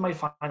them, and then you might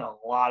find a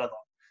lot of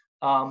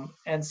them.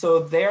 And so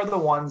they're the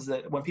ones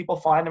that when people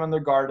find them in their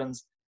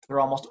gardens, they're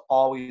almost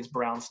always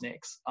brown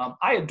snakes.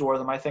 I adore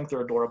them. I think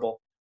they're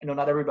adorable. I know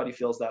not everybody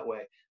feels that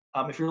way.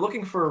 If you're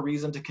looking for a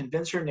reason to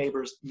convince your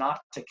neighbors not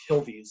to kill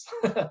these,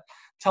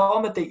 tell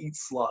them that they eat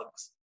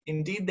slugs.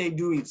 Indeed, they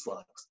do eat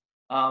slugs.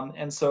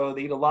 And so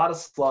they eat a lot of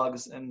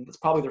slugs, and it's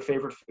probably their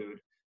favorite food.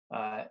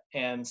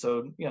 And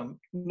so,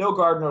 no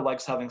gardener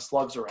likes having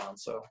slugs around.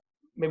 So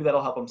maybe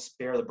that'll help them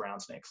spare the brown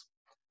snakes.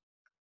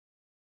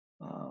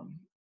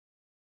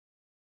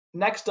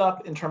 Next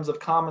up, in terms of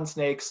common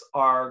snakes,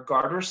 are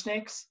garter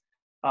snakes.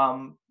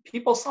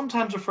 People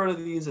sometimes refer to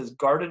these as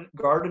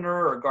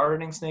gardener or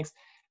gardening snakes.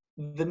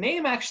 The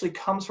name actually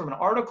comes from an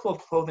article of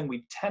clothing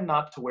we tend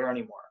not to wear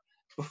anymore.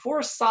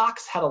 Before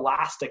socks had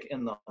elastic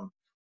in them,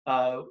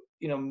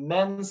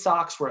 men's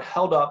socks were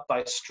held up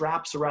by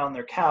straps around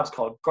their calves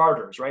called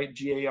garters, right?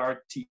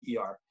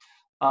 Garter.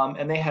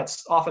 And they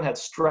often had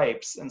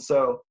stripes. And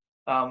so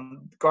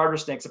garter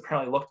snakes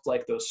apparently looked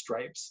like those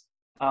stripes.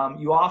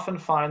 You often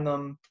find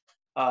them,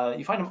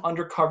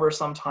 undercover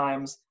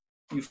sometimes.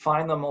 You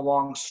find them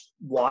along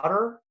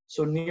water,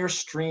 so near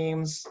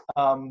streams,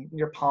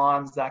 near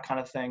ponds, that kind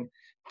of thing.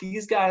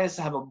 These guys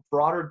have a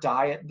broader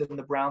diet than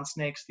the brown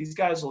snakes. These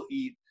guys will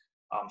eat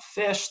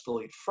fish,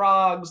 they'll eat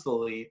frogs,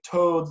 they'll eat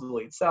toads,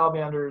 they'll eat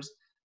salamanders,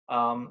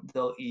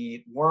 they'll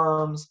eat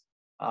worms,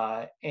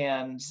 they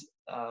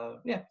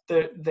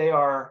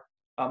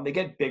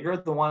get bigger.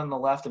 The one on the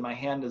left in my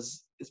hand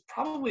is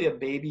probably a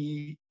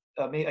baby.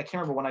 I can't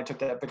remember when I took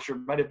that picture.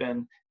 It might have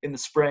been in the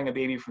spring, a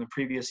baby from the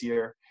previous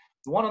year.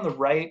 The one on the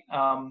right,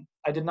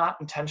 I did not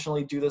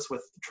intentionally do this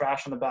with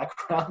trash in the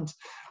background,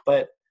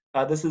 but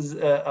this is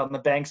on the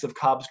banks of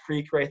Cobb's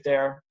Creek right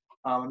there.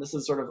 And this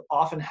is sort of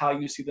often how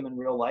you see them in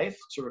real life,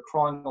 sort of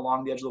crawling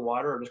along the edge of the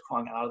water or just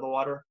crawling out of the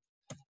water.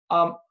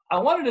 I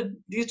wanted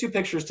these two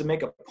pictures to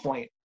make a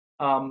point.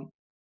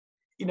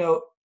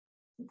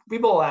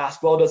 People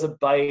ask, well, does it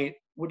bite?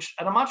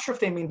 And I'm not sure if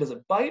they mean, does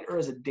it bite or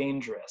is it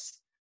dangerous?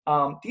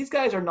 These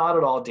guys are not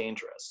at all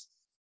dangerous.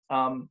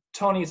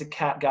 Tony's a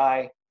cat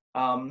guy.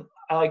 I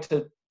like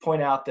to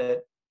point out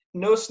that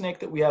no snake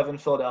that we have in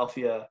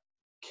Philadelphia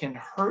can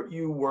hurt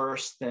you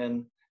worse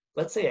than,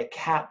 let's say, a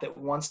cat that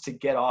wants to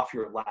get off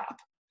your lap.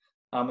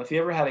 If you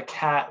ever had a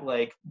cat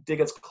like dig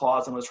its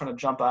claws and was trying to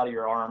jump out of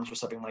your arms or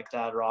something like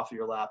that, or off of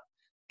your lap,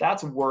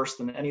 that's worse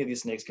than any of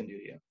these snakes can do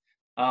to you.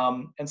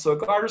 And so a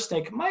garter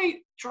snake might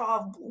draw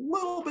a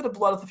little bit of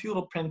blood with a few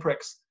little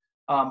pinpricks,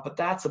 but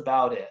that's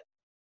about it.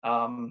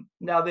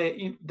 Now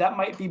that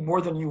might be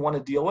more than you want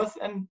to deal with,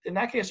 and in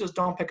that case, just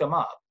don't pick them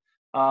up.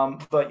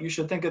 But you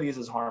should think of these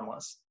as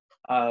harmless.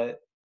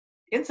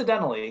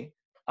 Incidentally,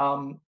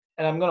 and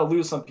I'm going to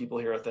lose some people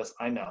here at this,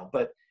 I know,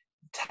 but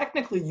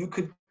technically you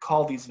could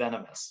call these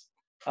venomous.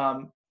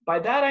 By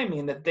that I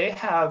mean that they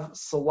have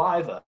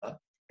saliva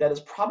that is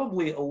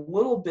probably a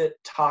little bit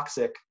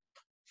toxic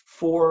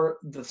for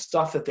the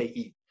stuff that they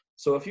eat.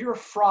 So if you're a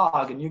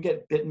frog and you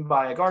get bitten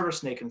by a garter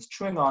snake and it's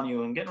chewing on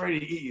you and getting ready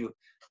to eat you,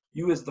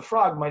 you as the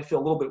frog might feel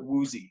a little bit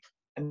woozy,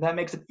 and that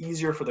makes it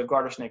easier for the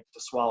garter snake to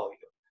swallow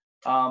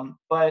you.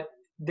 But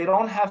they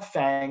don't have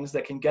fangs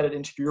that can get it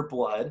into your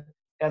blood,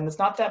 and it's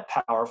not that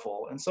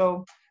powerful. And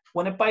so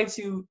when it bites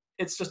you,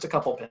 it's just a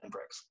couple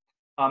pinpricks.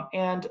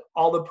 And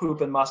all the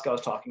poop and musk I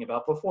was talking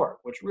about before,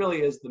 which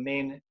really is the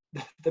main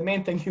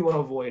thing you want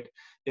to avoid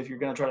if you're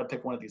going to try to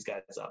pick one of these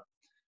guys up.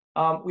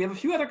 We have a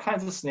few other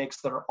kinds of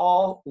snakes that are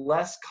all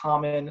less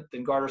common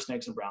than garter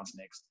snakes and brown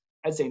snakes.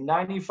 I'd say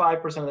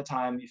 95% of the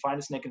time you find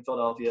a snake in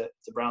Philadelphia,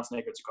 it's a brown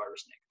snake or it's a garter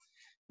snake.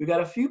 We've got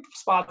a few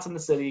spots in the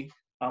city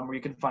where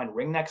you can find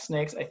ringneck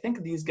snakes. I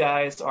think these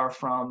guys are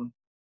from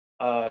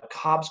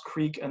Cobb's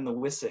Creek and the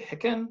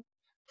Wissahickon.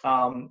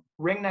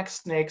 Ringneck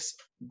snakes,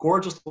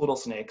 gorgeous little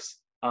snakes,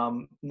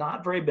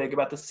 not very big,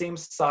 about the same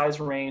size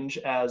range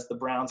as the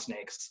brown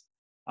snakes.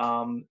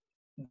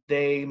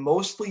 They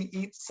mostly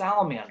eat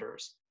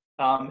salamanders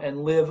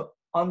and live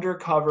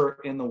undercover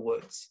in the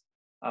woods.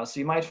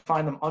 So you might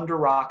find them under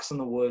rocks in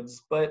the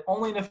woods, but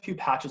only in a few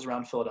patches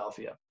around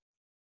Philadelphia.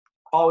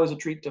 Always a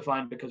treat to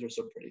find because they're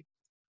so pretty.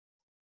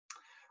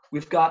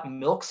 We've got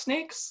milk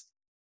snakes,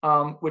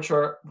 which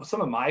are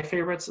some of my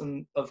favorites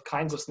of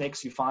kinds of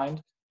snakes you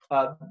find.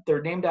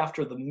 They're named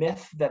after the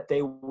myth that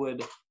they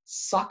would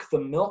suck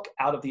the milk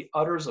out of the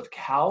udders of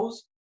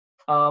cows.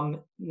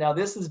 Now,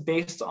 this is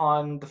based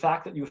on the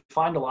fact that you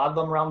find a lot of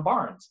them around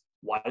barns.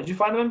 Why did you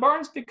find them in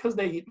barns? Because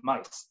they eat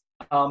mice.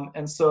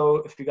 And so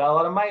if you got a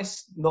lot of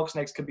mice, milk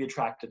snakes could be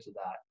attracted to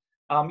that.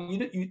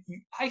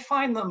 I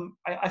find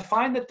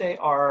that they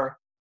are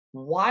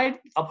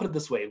I'll put it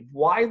this way,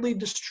 widely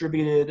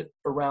distributed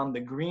around the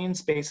green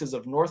spaces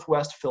of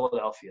Northwest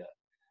Philadelphia,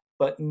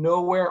 but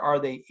nowhere are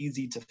they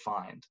easy to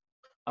find.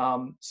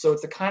 So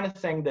it's the kind of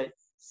thing that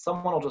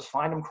someone will just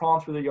find them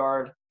crawling through the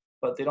yard,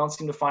 but they don't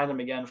seem to find them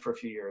again for a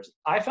few years.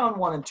 I found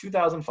one in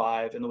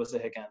 2005 in the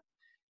Wissahickon,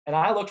 and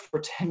I looked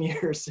for 10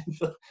 years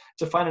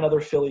to find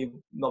another Philly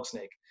milk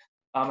snake.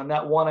 And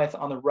that one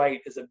on the right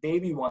is a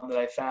baby one that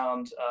I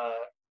found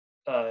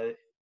I'm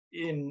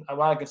not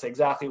going to say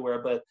exactly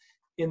where, but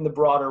in the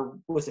broader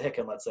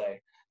Wissahickon, let's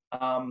say.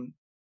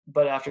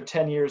 But after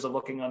 10 years of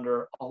looking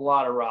under a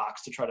lot of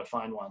rocks to try to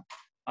find one.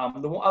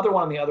 The other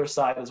one on the other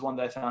side is one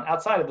that I found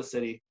outside of the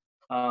city,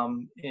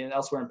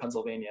 elsewhere in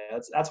Pennsylvania.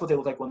 That's what they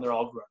look like when they're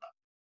all grown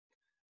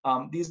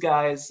up. These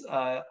guys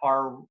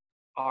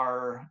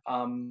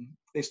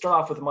they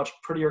start off with a much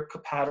prettier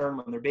pattern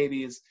when they're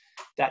babies.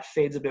 That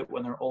fades a bit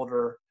when they're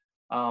older.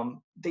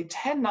 They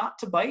tend not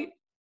to bite.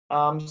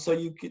 So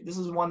this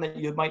is one that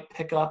you might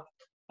pick up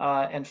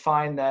and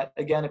find that,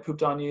 again, it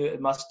pooped on you,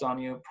 it musked on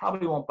you,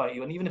 probably won't bite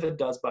you. And even if it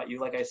does bite you,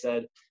 like I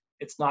said,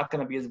 it's not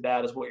going to be as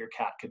bad as what your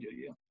cat could do to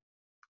you,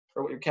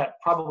 or what your cat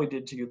probably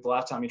did to you the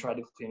last time you tried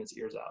to clean its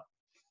ears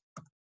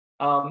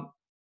out.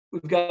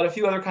 We've got a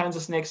few other kinds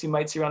of snakes you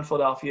might see around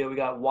Philadelphia. We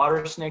got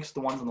water snakes,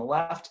 the ones on the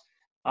left.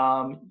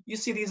 You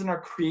see these in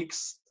our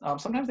creeks.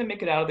 Sometimes they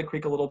make it out of the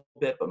creek a little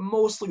bit, but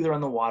mostly they're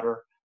in the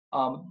water.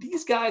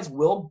 These guys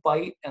will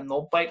bite, and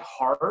they'll bite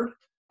hard.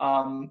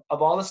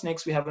 Of all the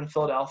snakes we have in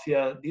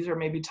Philadelphia, these are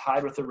maybe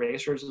tied with the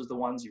racers as the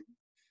ones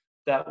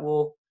that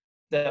will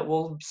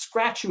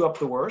scratch you up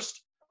the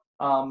worst.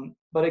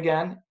 But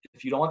again,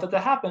 if you don't want that to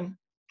happen,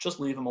 just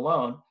leave them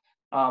alone.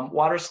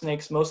 Water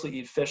snakes mostly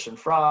eat fish and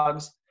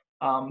frogs.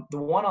 The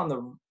one on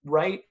the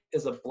right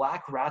is a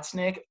black rat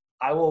snake.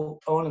 I will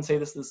own and say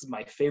this is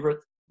my favorite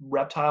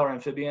reptile or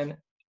amphibian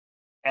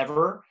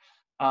ever.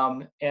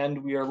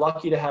 And we are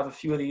lucky to have a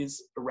few of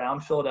these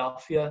around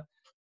Philadelphia,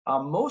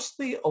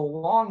 mostly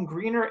along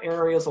greener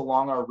areas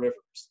along our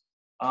rivers.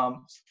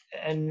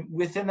 And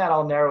within that,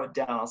 I'll narrow it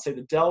down. I'll say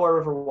the Delaware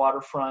River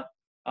waterfront.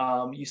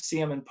 You see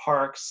them in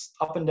parks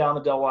up and down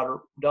the Delaware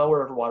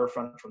River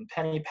waterfront from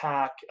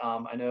Pennypack.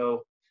 I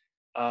know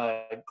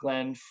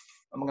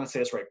I'm going to say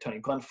this right, Tony,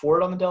 Glen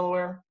Ford on the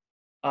Delaware.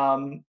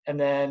 And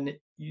then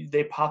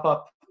they pop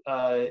up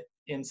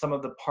in some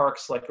of the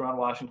parks like around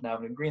Washington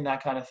Avenue Green,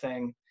 that kind of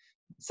thing,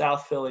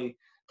 South Philly.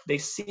 They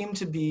seem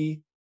to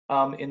be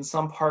in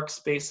some park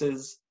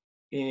spaces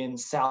in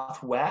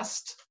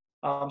Southwest.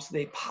 So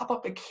they pop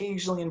up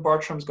occasionally in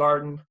Bartram's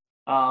Garden,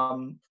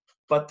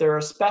 but they're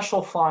a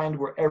special find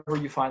wherever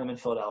you find them in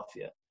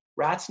Philadelphia.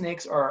 Rat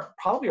snakes are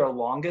probably our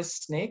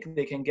longest snake.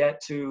 They can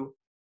get to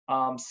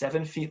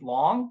 7 feet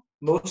long.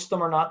 Most of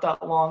them are not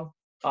that long.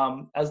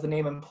 As the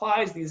name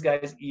implies, these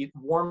guys eat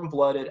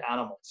warm-blooded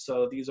animals.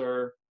 So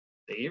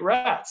they eat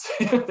rats.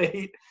 They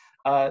eat,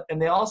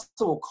 and they also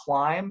will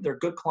climb. They're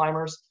good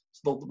climbers.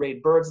 So they'll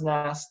raid birds'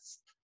 nests.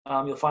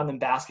 You'll find them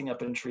basking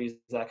up in trees,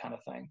 that kind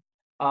of thing.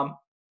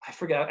 I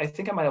forget. I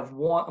think I might have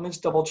one. Let me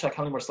just double check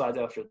how many more slides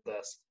after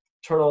this.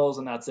 Turtles,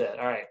 and that's it.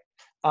 All right.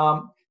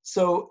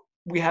 So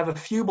we have a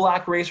few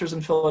black racers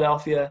in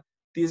Philadelphia.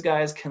 These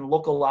guys can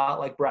look a lot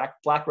like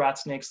black rat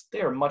snakes.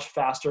 They are much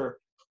faster.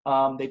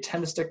 They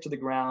tend to stick to the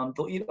ground.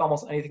 They'll eat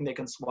almost anything they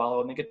can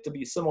swallow, and they get to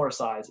be similar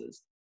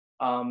sizes.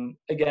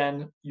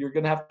 Again, you're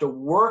going to have to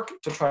work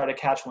to try to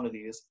catch one of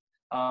these.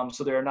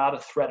 So they're not a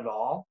threat at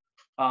all.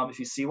 If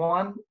you see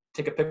one,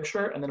 take a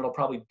picture, and then it'll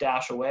probably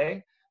dash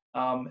away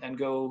and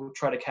go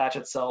try to catch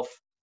itself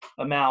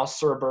a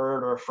mouse or a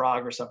bird or a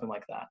frog or something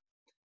like that.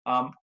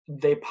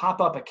 They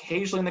pop up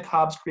occasionally in the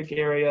Cobbs Creek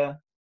area,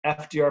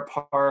 FDR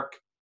Park,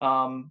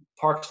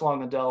 parks along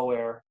the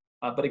Delaware,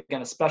 but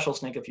again, a special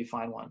snake if you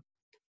find one.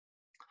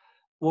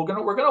 We're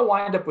gonna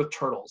wind up with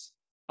turtles.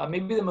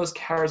 Maybe the most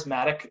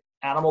charismatic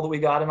animal that we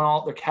got in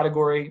all their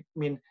category. I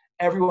mean,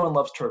 everyone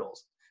loves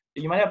turtles.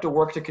 You might have to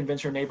work to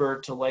convince your neighbor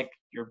to like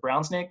your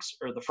brown snakes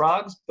or the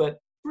frogs, but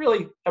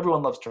really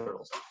everyone loves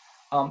turtles.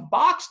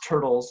 Box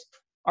turtles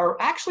are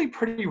actually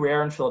pretty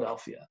rare in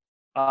Philadelphia.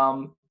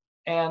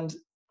 And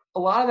a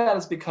lot of that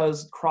is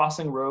because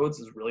crossing roads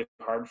is really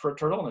hard for a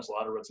turtle, and there's a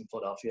lot of roads in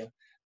Philadelphia.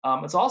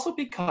 It's also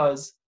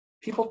because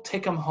people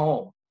take them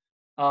home.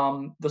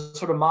 The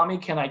sort of mommy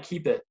can I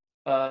keep it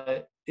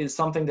is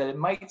something that it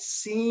might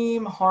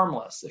seem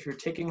harmless if you're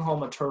taking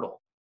home a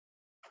turtle.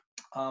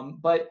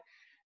 But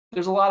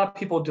there's a lot of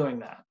people doing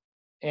that,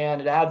 and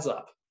it adds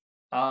up.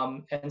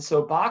 And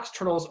so box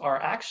turtles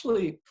are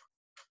actually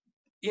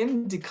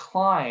in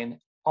decline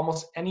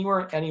almost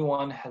anywhere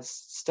anyone has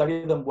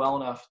studied them well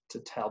enough to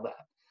tell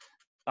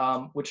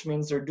that, which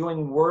means they're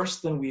doing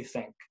worse than we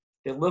think.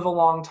 They live a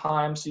long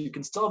time, so you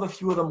can still have a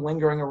few of them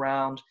lingering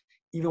around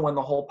even when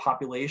the whole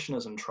population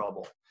is in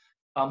trouble.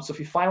 So if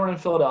you find one in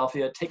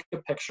Philadelphia, take a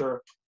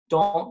picture.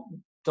 Don't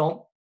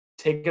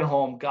take it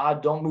home.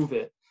 God, don't move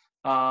it.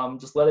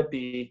 Just let it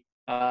be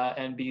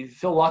and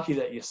feel lucky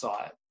that you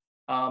saw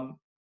it.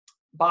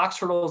 Box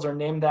turtles are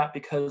named that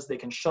because they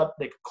can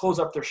close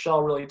up their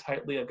shell really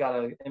tightly. I've got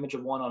an image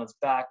of one on its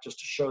back just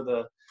to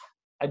show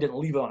I didn't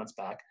leave it on its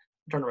back.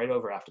 Turn it right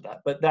over after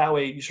that. But that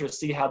way you sort of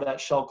see how that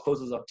shell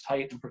closes up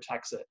tight and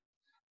protects it.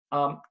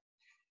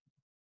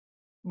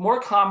 More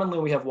commonly,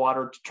 we have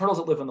turtles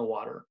that live in the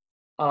water.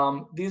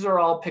 These are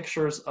all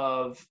pictures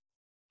of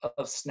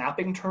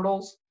snapping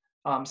turtles.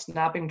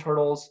 Snapping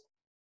turtles,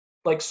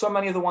 like so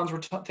many of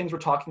the things we're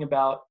talking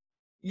about,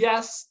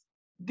 yes,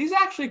 these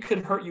actually could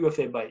hurt you if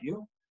they bite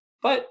you,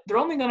 but they're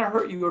only going to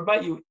hurt you or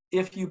bite you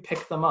if you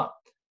pick them up.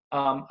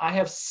 I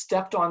have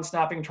stepped on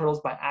snapping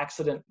turtles by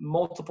accident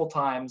multiple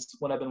times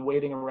when I've been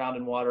wading around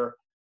in water.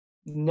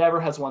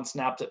 Never has one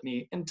snapped at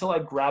me until I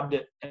grabbed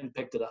it and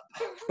picked it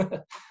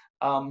up.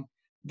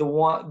 The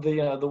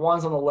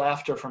ones on the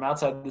left are from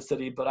outside the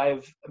city, but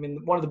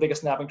one of the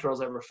biggest snapping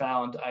turtles I ever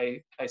found,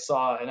 I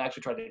saw and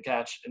actually tried to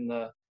catch in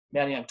the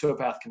Manayunk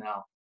Towpath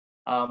Canal.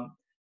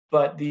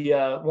 But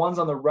the ones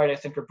on the right, I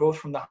think, are both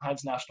from the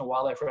Hines National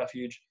Wildlife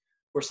Refuge,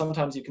 where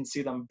sometimes you can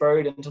see them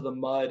buried into the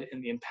mud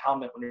in the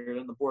impoundment when you're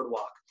in the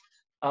boardwalk.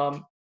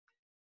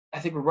 I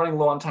think we're running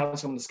low on time,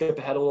 so I'm going to skip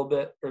ahead a little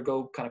bit or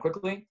go kind of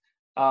quickly.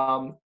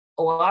 A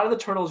a lot of the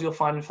turtles you'll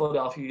find in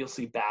Philadelphia, you'll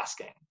see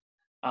basking.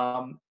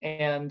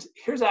 And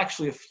here's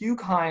actually a few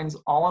kinds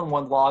all on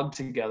one log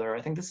together.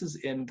 I think this is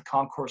in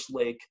Concourse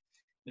Lake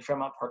in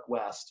Fairmount Park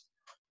West.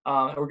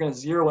 And we're going to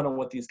zero in on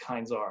what these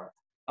kinds are.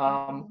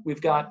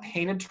 We've got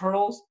painted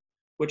turtles,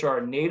 which are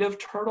a native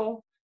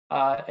turtle,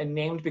 and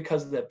named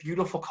because of that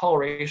beautiful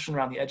coloration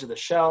around the edge of the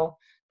shell.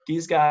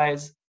 These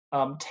guys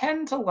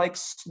tend to like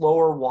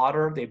slower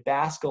water. They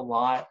bask a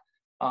lot.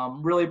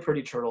 Really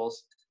pretty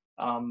turtles.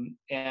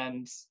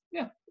 And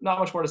yeah, not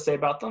much more to say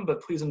about them,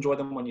 but please enjoy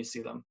them when you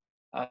see them.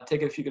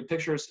 Take a few good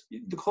pictures.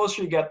 The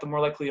closer you get, the more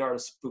likely you are to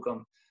spook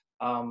them.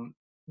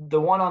 The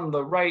one on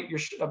the right,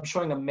 I'm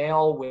showing a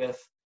male with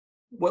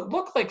what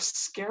look like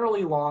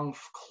scarily long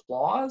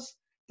claws.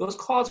 Those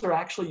claws are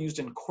actually used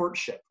in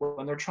courtship.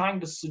 When they're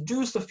trying to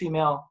seduce the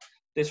female,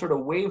 they sort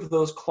of wave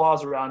those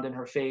claws around in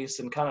her face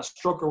and kind of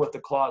stroke her with the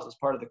claws as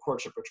part of the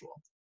courtship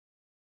ritual.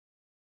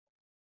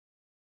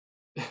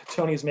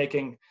 Tony's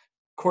making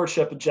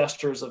courtship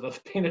gestures of a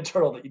painted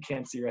turtle that you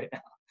can't see right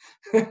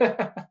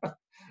now.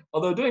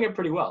 Although doing it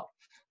pretty well.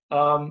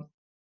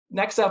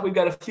 Next up, we've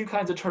got a few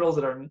kinds of turtles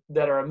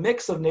that are a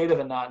mix of native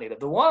and not native.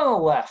 The one on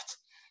the left,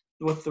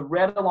 with the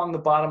red along the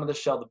bottom of the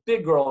shell, the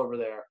big girl over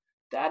there,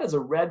 that is a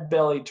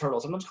red-bellied turtle,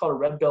 sometimes called a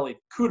red-bellied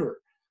cooter.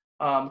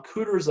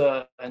 Cooter's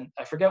I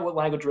forget what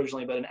language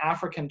originally, but an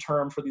African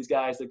term for these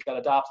guys that got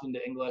adopted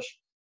into English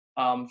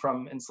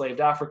from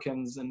enslaved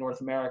Africans in North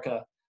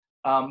America.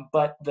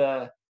 But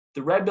the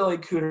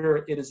red-bellied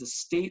cooter, it is a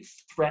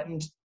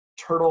state-threatened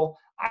turtle.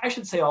 I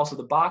should say also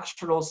the box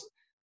turtles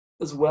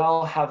as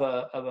well have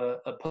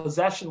a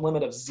possession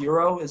limit of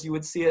 0, as you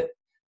would see it,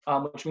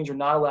 which means you're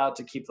not allowed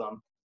to keep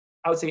them.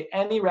 I would say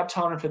any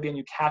reptile or amphibian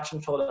you catch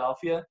in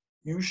Philadelphia,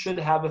 you should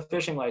have a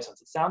fishing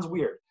license. It sounds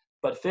weird,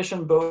 but Fish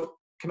and Boat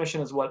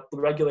Commission is what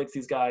regulates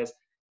these guys.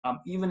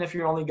 Even if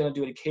you're only going to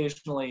do it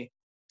occasionally,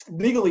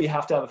 legally you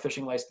have to have a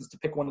fishing license to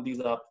pick one of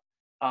these up,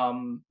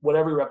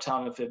 whatever your reptile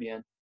and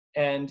amphibian.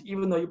 And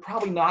even though you're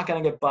probably not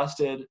going to get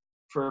busted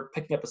for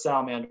picking up a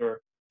salamander,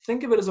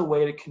 think of it as a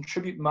way to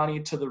contribute money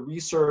to the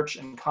research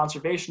and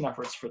conservation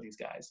efforts for these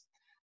guys.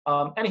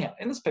 Anyhow,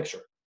 in this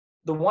picture,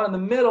 the one in the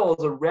middle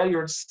is a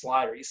red-eared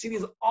slider. You see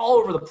these all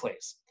over the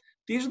place.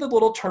 These are the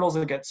little turtles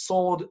that get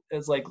sold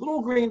as like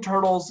little green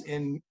turtles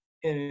in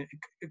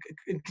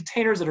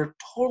containers that are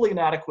totally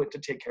inadequate to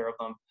take care of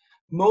them.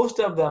 Most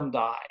of them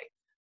die.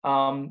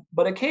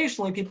 But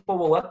occasionally people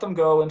will let them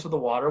go into the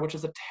water, which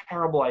is a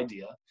terrible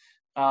idea.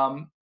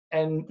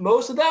 And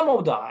most of them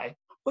will die,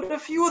 but a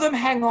few of them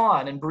hang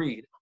on and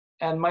breed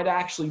and might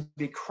actually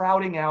be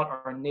crowding out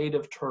our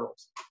native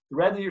turtles. The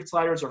red-eared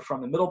sliders are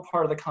from the middle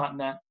part of the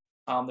continent.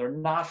 They're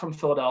not from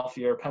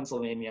Philadelphia or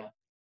Pennsylvania.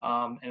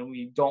 And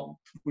we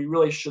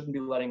really shouldn't be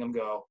letting them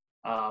go.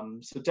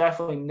 So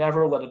definitely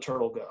never let a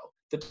turtle go.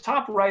 The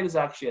top right is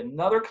actually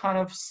another kind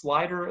of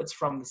slider. It's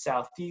from the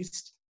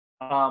southeast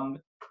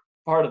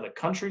part of the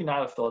country,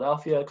 not of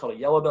Philadelphia, called a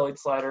yellow-bellied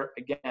slider.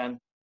 Again,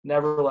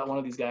 never let one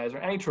of these guys or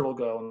any turtle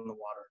go in the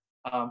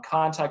water.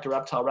 Contact a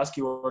reptile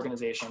rescue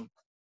organization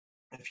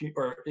if you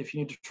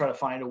need to try to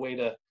find a way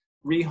to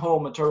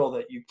rehome a turtle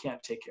that you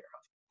can't take care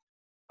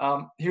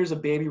of. Here's a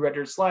baby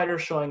red-eared slider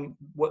showing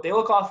what they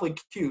look awfully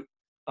cute,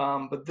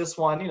 but this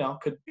one,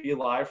 could be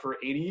alive for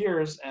 80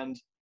 years and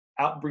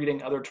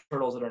outbreeding other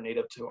turtles that are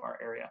native to our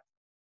area.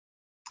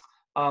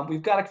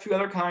 We've got a few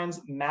other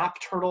kinds. Map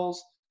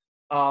turtles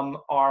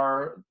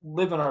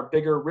live in our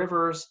bigger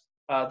rivers.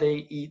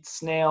 They eat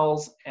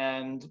snails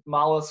and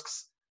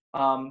mollusks.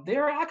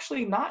 They're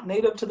actually not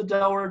native to the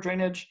Delaware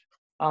drainage,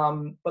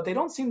 but they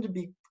don't seem to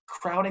be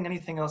crowding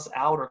anything else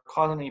out or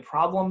causing any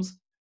problems.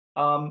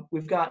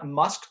 We've got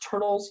musk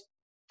turtles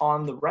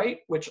on the right,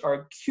 which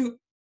are cute,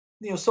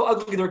 so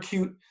ugly they're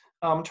cute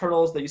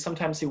turtles that you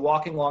sometimes see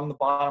walking along the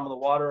bottom of the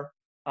water.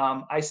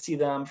 I see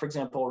them, for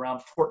example,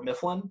 around Fort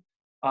Mifflin,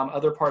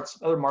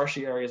 other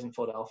marshy areas in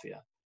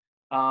Philadelphia.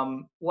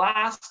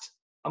 Last,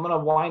 I'm going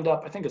to wind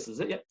up, I think this is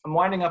it. Yeah, I'm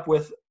winding up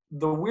with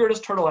the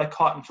weirdest turtle I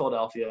caught in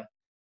Philadelphia.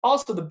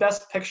 Also, the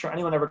best picture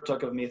anyone ever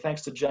took of me,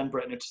 thanks to Jen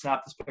Britton, who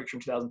snapped this picture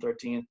in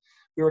 2013.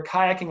 We were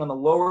kayaking on the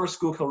lower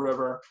Schuylkill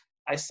River.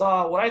 I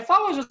saw what I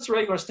thought was just a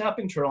regular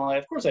snapping turtle, and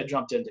of course I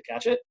jumped in to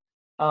catch it.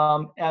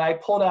 And I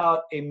pulled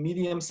out a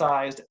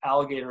medium-sized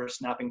alligator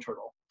snapping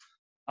turtle,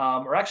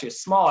 or actually a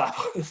small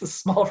apple. This is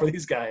small for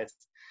these guys.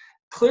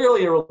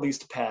 Clearly a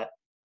released pet.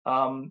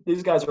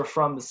 These guys are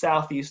from the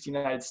southeast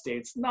United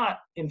States, not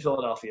in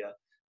Philadelphia.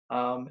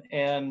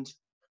 And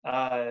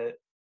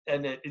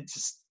it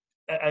just,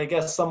 I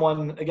guess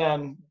someone,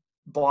 again,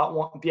 bought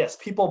one. Yes,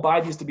 people buy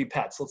these to be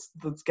pets.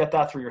 Let's get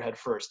that through your head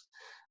first.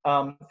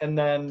 And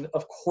then,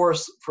 of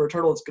course, for a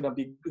turtle, it's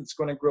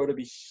going to grow to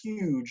be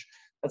huge.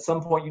 At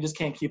some point, you just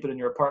can't keep it in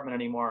your apartment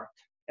anymore,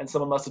 and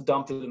someone must have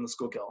dumped it in the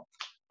Schuylkill.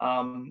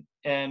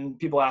 And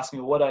people ask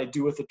me what I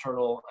do with the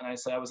turtle, and I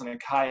say I was in a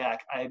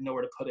kayak. I had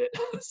nowhere to put it.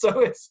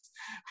 So it's,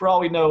 for all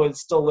we know,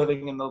 it's still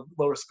living in the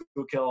lower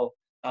Schuylkill.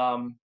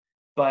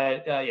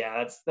 But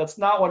yeah, that's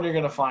not one you're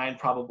going to find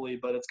probably,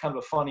 but it's kind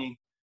of a funny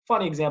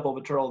example of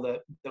a turtle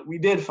that we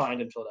did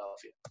find in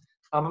Philadelphia.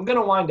 I'm going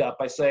to wind up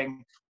by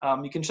saying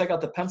you can check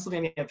out the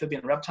Pennsylvania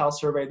Amphibian Reptile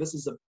Survey. This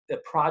is a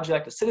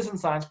project, a citizen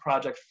science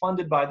project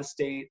funded by the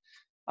state.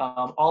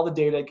 All the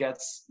data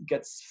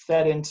gets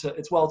fed into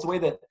it's a way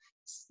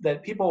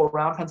that people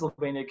around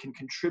Pennsylvania can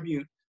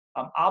contribute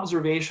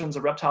observations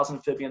of reptiles and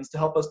amphibians to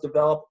help us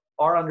develop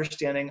our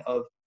understanding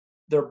of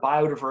their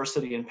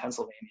biodiversity in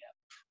Pennsylvania,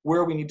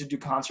 where we need to do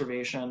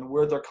conservation,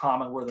 where they're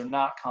common, where they're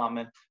not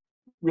common,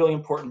 really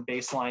important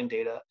baseline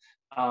data.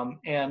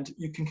 And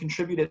you can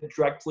contribute it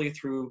directly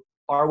through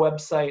our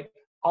website.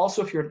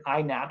 Also, if you're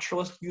an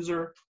iNaturalist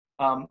user,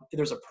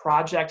 there's a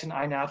project in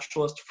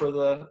iNaturalist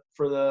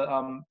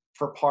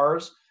for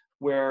PARS,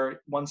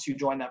 where once you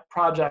join that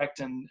project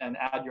and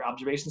add your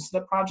observations to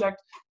that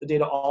project, the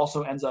data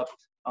also ends up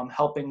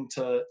helping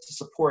to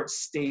support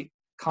state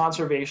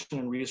conservation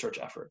and research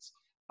efforts.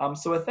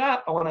 So with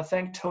that, I want to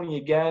thank Tony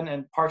again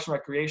and Parks and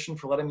Recreation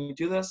for letting me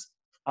do this.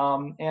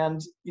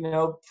 And,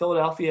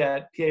 Philadelphia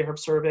at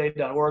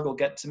PPRAHrepsurvey.org will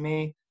get to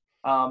me.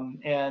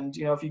 And,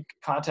 if you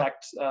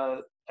contact, a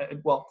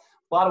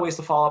lot of ways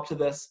to follow up to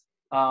this.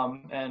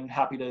 And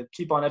happy to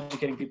keep on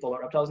educating people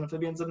about reptiles and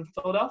amphibians in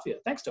Philadelphia.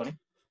 Thanks, Tony.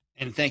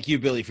 And thank you,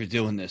 Billy, for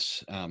doing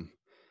this.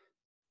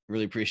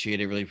 Really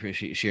appreciate it. Really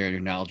appreciate you sharing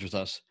your knowledge with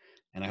us.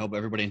 And I hope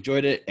everybody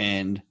enjoyed it.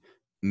 And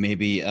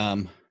maybe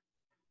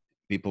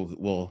people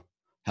will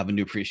have a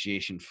new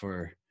appreciation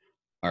for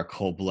our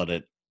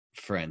cold-blooded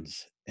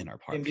friends in our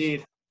parks.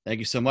 Indeed. Thank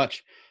you so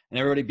much. And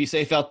everybody be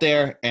safe out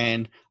there.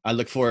 And I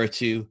look forward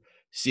to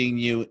seeing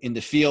you in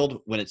the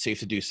field when it's safe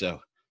to do so.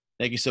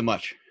 Thank you so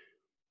much.